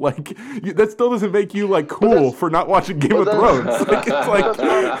up. Like, that still doesn't make you like cool for not watching Game of Thrones. Like, it's like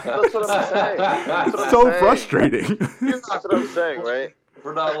that's what I'm saying. That's what I'm so saying. frustrating. That's what I'm saying, right?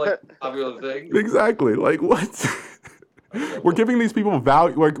 For not like popular thing. Exactly. Like what? We're giving these people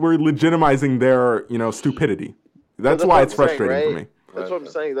value. Like we're legitimizing their stupidity. That's why it's frustrating for me. That's what I'm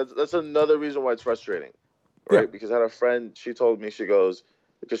saying. That's another reason why it's frustrating. Right, because I had a friend. She told me, she goes,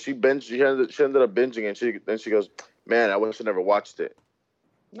 because she ended up binging, and she goes, man, I wish I never watched it.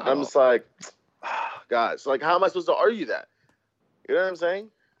 No. I'm just like, guys, like, how am I supposed to argue that? You know what I'm saying?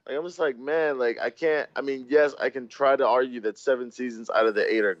 Like, I'm just like, man, like, I can't. I mean, yes, I can try to argue that 7 seasons out of the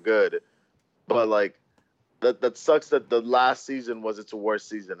 8 are good, but like, that sucks that the last season was its worst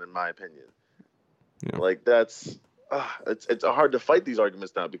season in my opinion. Yeah. Like that's, it's hard to fight these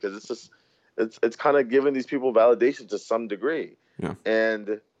arguments now because it's just. It's kind of giving these people validation to some degree. Yeah.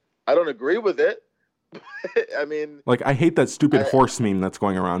 And I don't agree with it. I mean... Like, I hate that stupid horse meme that's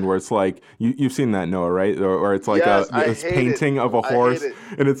going around where it's like... You've seen that, Noah, right? Or it's like this painting of a horse.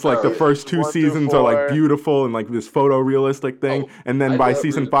 And it's like the first 2 seasons are like beautiful and like this photorealistic thing. And then by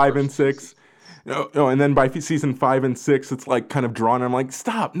season 5 and 6... and then by season 5 and 6, it's like kind of drawn. I'm like,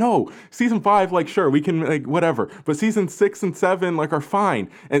 stop, no. Season 5, like, sure, we can like whatever. But season 6 and 7, like, are fine.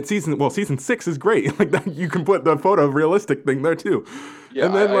 And season 6 is great. Like, you can put the photorealistic thing there too. Yeah,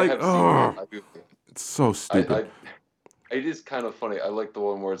 and then it's so stupid. It is kind of funny. I like the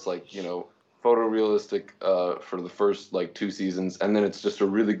one where it's like photorealistic for the first like 2 seasons, and then it's just a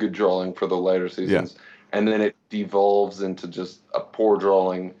really good drawing for the later seasons. Yeah. And then it devolves into just a poor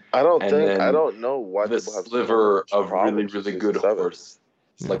drawing. I don't know why the sliver of really, really good horse.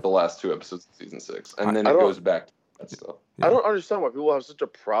 It's like the last 2 episodes of season 6, and then it goes back to that stuff. I don't understand why people have such a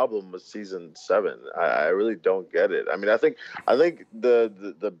problem with season 7. I really don't get it. I mean, I think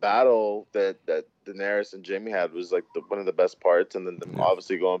the battle that Daenerys and Jaime had was like one of the best parts, and then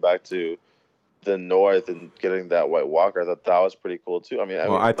obviously going back to the North and getting that White Walker, I thought that was pretty cool too.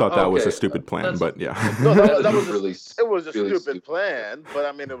 I thought that was a stupid plan, but yeah. No, that was really. It was a really stupid plan, but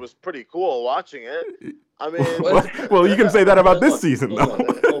I mean, it was pretty cool watching it. I mean, well, you can say that about this season, though.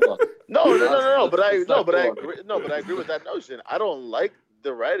 Hold on. No. But I agree with that notion. I don't like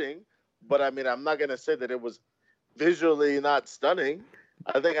the writing, but I mean, I'm not gonna say that it was visually not stunning.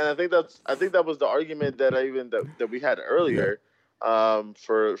 I think that was the argument that we had earlier. Yeah.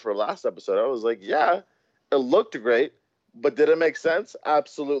 For last episode, I was like, yeah, it looked great, but did it make sense?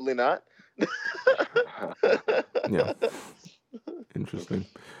 Absolutely not. Yeah, interesting.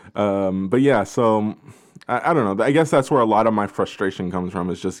 But yeah, so I don't know. I guess that's where a lot of my frustration comes from,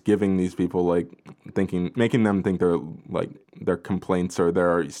 is just giving these people making them think their complaints or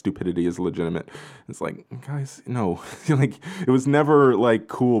their stupidity is legitimate. It's like, guys, no, like it was never like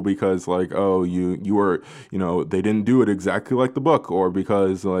cool because like, oh, you were, they didn't do it exactly like the book, or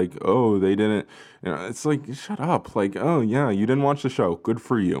because like, oh, they didn't, it's like, shut up. Like, oh yeah, you didn't watch the show. Good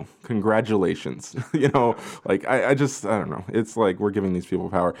for you. Congratulations. Like I don't know. It's like we're giving these people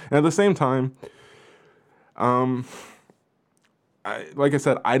power. And at the same time, like I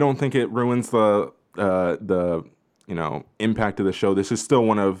said, I don't think it ruins the impact of the show. This is still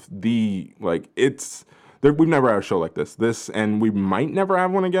one of the we've never had a show like this, and we might never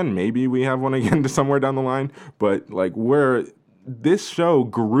have one again. Maybe we have one again somewhere down the line, but like where this show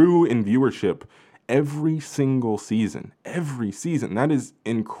grew in viewership every single season. That is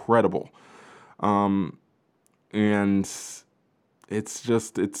incredible. And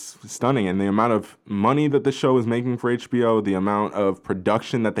it's stunning. And the amount of money that the show is making for HBO, the amount of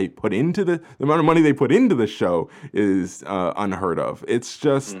production that they put into the amount of money they put into the show is unheard of. It's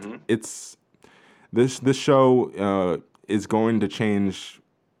just, this show is going to change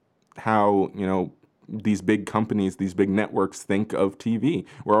how, these big companies, these big networks think of TV.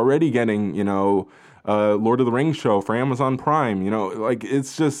 We're already getting, Lord of the Rings show for Amazon Prime,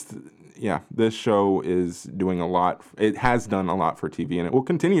 it's just... Yeah, this show is doing a lot. It has done a lot for TV, and it will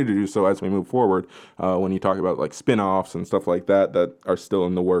continue to do so as we move forward. When you talk about like spin-offs and stuff like that are still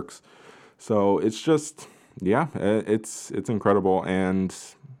in the works. So it's just, yeah, it's incredible. And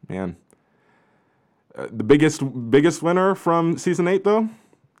man, The biggest winner from season 8 though.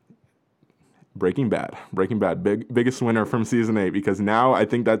 Breaking Bad, biggest winner from season 8, because now I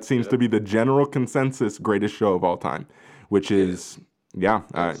think that seems to be the general consensus greatest show of all time, which is that's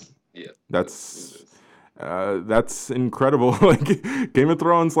incredible. Like Game of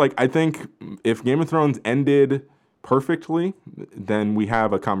Thrones, like I think if Game of Thrones ended perfectly, then we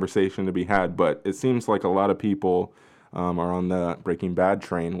have a conversation to be had. But it seems like a lot of people are on the Breaking Bad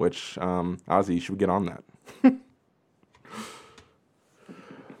train, which Ozzy, you should get on that.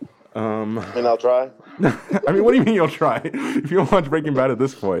 I mean, I'll try. I mean, what do you mean you'll try? If you don't watch Breaking Bad at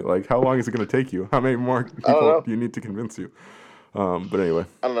this point, like, how long is it going to take you? How many more people do you need to convince you? But anyway,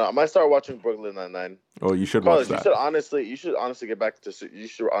 I don't know. I might start watching Brooklyn Nine-Nine. Oh, you should Carlos, watch that. You should honestly get back in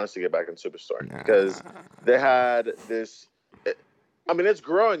Superstore because they had this. I mean, it's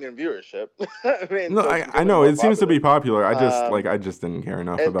growing in viewership. I mean, no, I know it seems to be popular. I just didn't care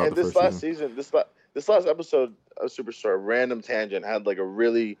enough about and the this first last season. This last episode of Superstore, random tangent, had like a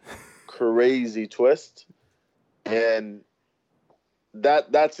really crazy twist, and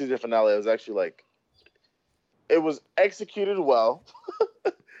that season finale was actually like, it was executed well,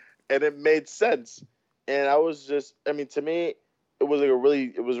 and it made sense. And I was just, I mean, to me, it was a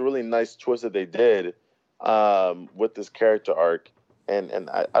really nice twist that they did with this character arc, and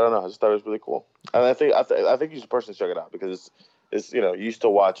I don't know, I just thought it was really cool. And I think you should personally check it out because it's you used to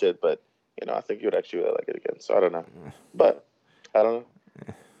watch it, but I think you would actually really like it again. So I don't know, but I don't know.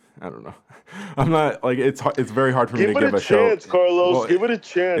 I don't know. I'm not like it's very hard for me to give a chance, show. Carlos. Well, give it a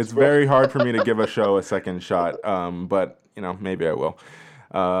chance. It's very hard for me to give a show a second shot. But maybe I will.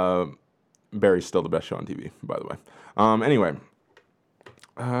 Barry's still the best show on TV, by the way. Anyway,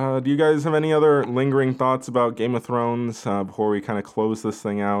 do you guys have any other lingering thoughts about Game of Thrones before we kind of close this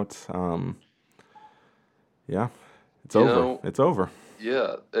thing out? Yeah, it's over. It's over.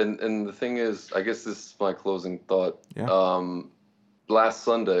 Yeah, and the thing is, I guess this is my closing thought. Yeah. Last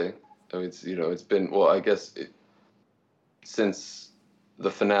Sunday, I mean, it's been, well, I guess since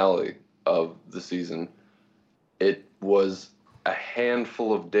the finale of the season, it was a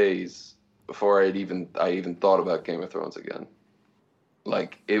handful of days before I even thought about Game of Thrones again.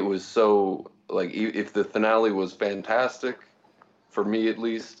 Like, it was so, like, if the finale was fantastic, for me at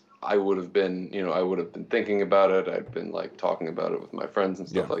least, I would have been thinking about it. I'd been like talking about it with my friends and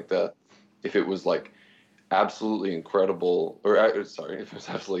stuff like that. If it was like absolutely incredible, if it was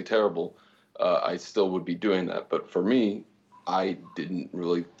absolutely terrible, I still would be doing that. But for me, I didn't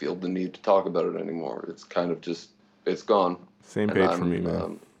really feel the need to talk about it anymore. It's kind of just, it's gone. Same page for me,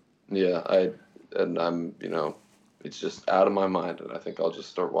 man. I'm it's just out of my mind, and I think I'll just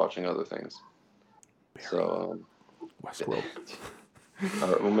start watching other things. Barry. So, Westworld.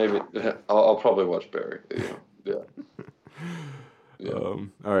 well, maybe I'll probably watch Barry. Yeah. All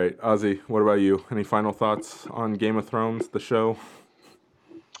right, Ozzy, what about you? Any final thoughts on Game of Thrones, the show?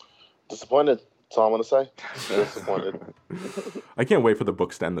 Disappointed. That's all I'm going to say. Disappointed. I can't wait for the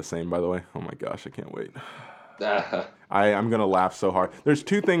books to end the same, by the way. Oh my gosh, I can't wait. I'm going to laugh so hard. There's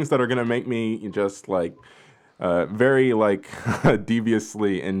two things that are going to make me just like very like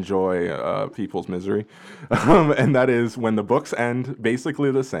deviously enjoy people's misery. And that is when the books end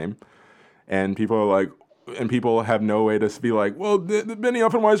basically the same and people are like, and people have no way to be like, well,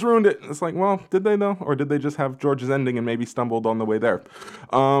 Benioff and Weiss ruined it. It's like, well, did they though? Or did they just have George's ending and maybe stumbled on the way there?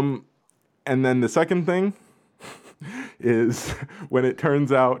 And then the second thing is when it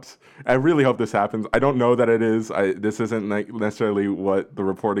turns out, I really hope this happens. I don't know that it is. This isn't like necessarily what the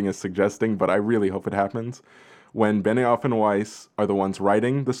reporting is suggesting, but I really hope it happens. When Benioff and Weiss are the ones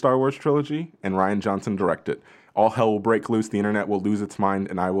writing the Star Wars trilogy and Rian Johnson direct it, all hell will break loose, the internet will lose its mind,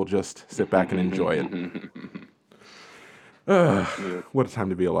 and I will just sit back and enjoy it. What a time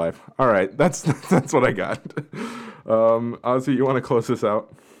to be alive. All right, that's what I got. Ozzy, you want to close this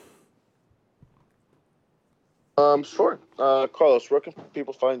out? Sure. Carlos, where can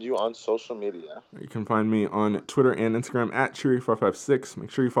people find you on social media? You can find me on Twitter and Instagram at Cheery456.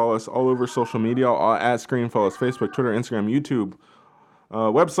 Make sure you follow us all over social media, all at Screen. Follow us Facebook, Twitter, Instagram, YouTube,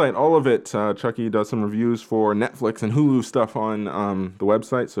 website, all of it. Chucky does some reviews for Netflix and Hulu stuff on the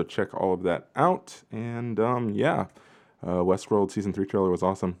website, so check all of that out. And Westworld Season 3 trailer was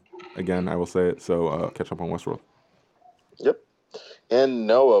awesome. Again, I will say it, so catch up on Westworld. Yep. And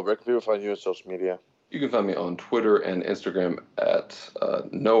Noah, where can people find you on social media? You can find me on Twitter and Instagram at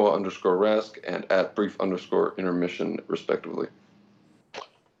Noah_Rask and at brief_intermission, respectively.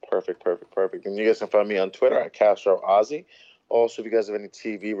 Perfect. And you guys can find me on Twitter at Castro Ozzy. Also, if you guys have any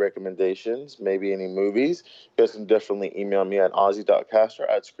TV recommendations, maybe any movies, you guys can definitely email me at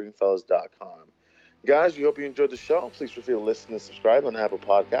ozzy.castro@screenfellas.com. Guys, we hope you enjoyed the show. Please feel free to listen and subscribe on Apple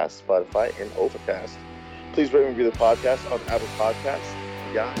Podcasts, Spotify, and Overcast. Please rate and review the podcast on Apple Podcasts.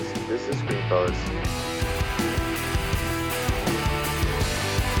 Guys, this is Screen Fellas.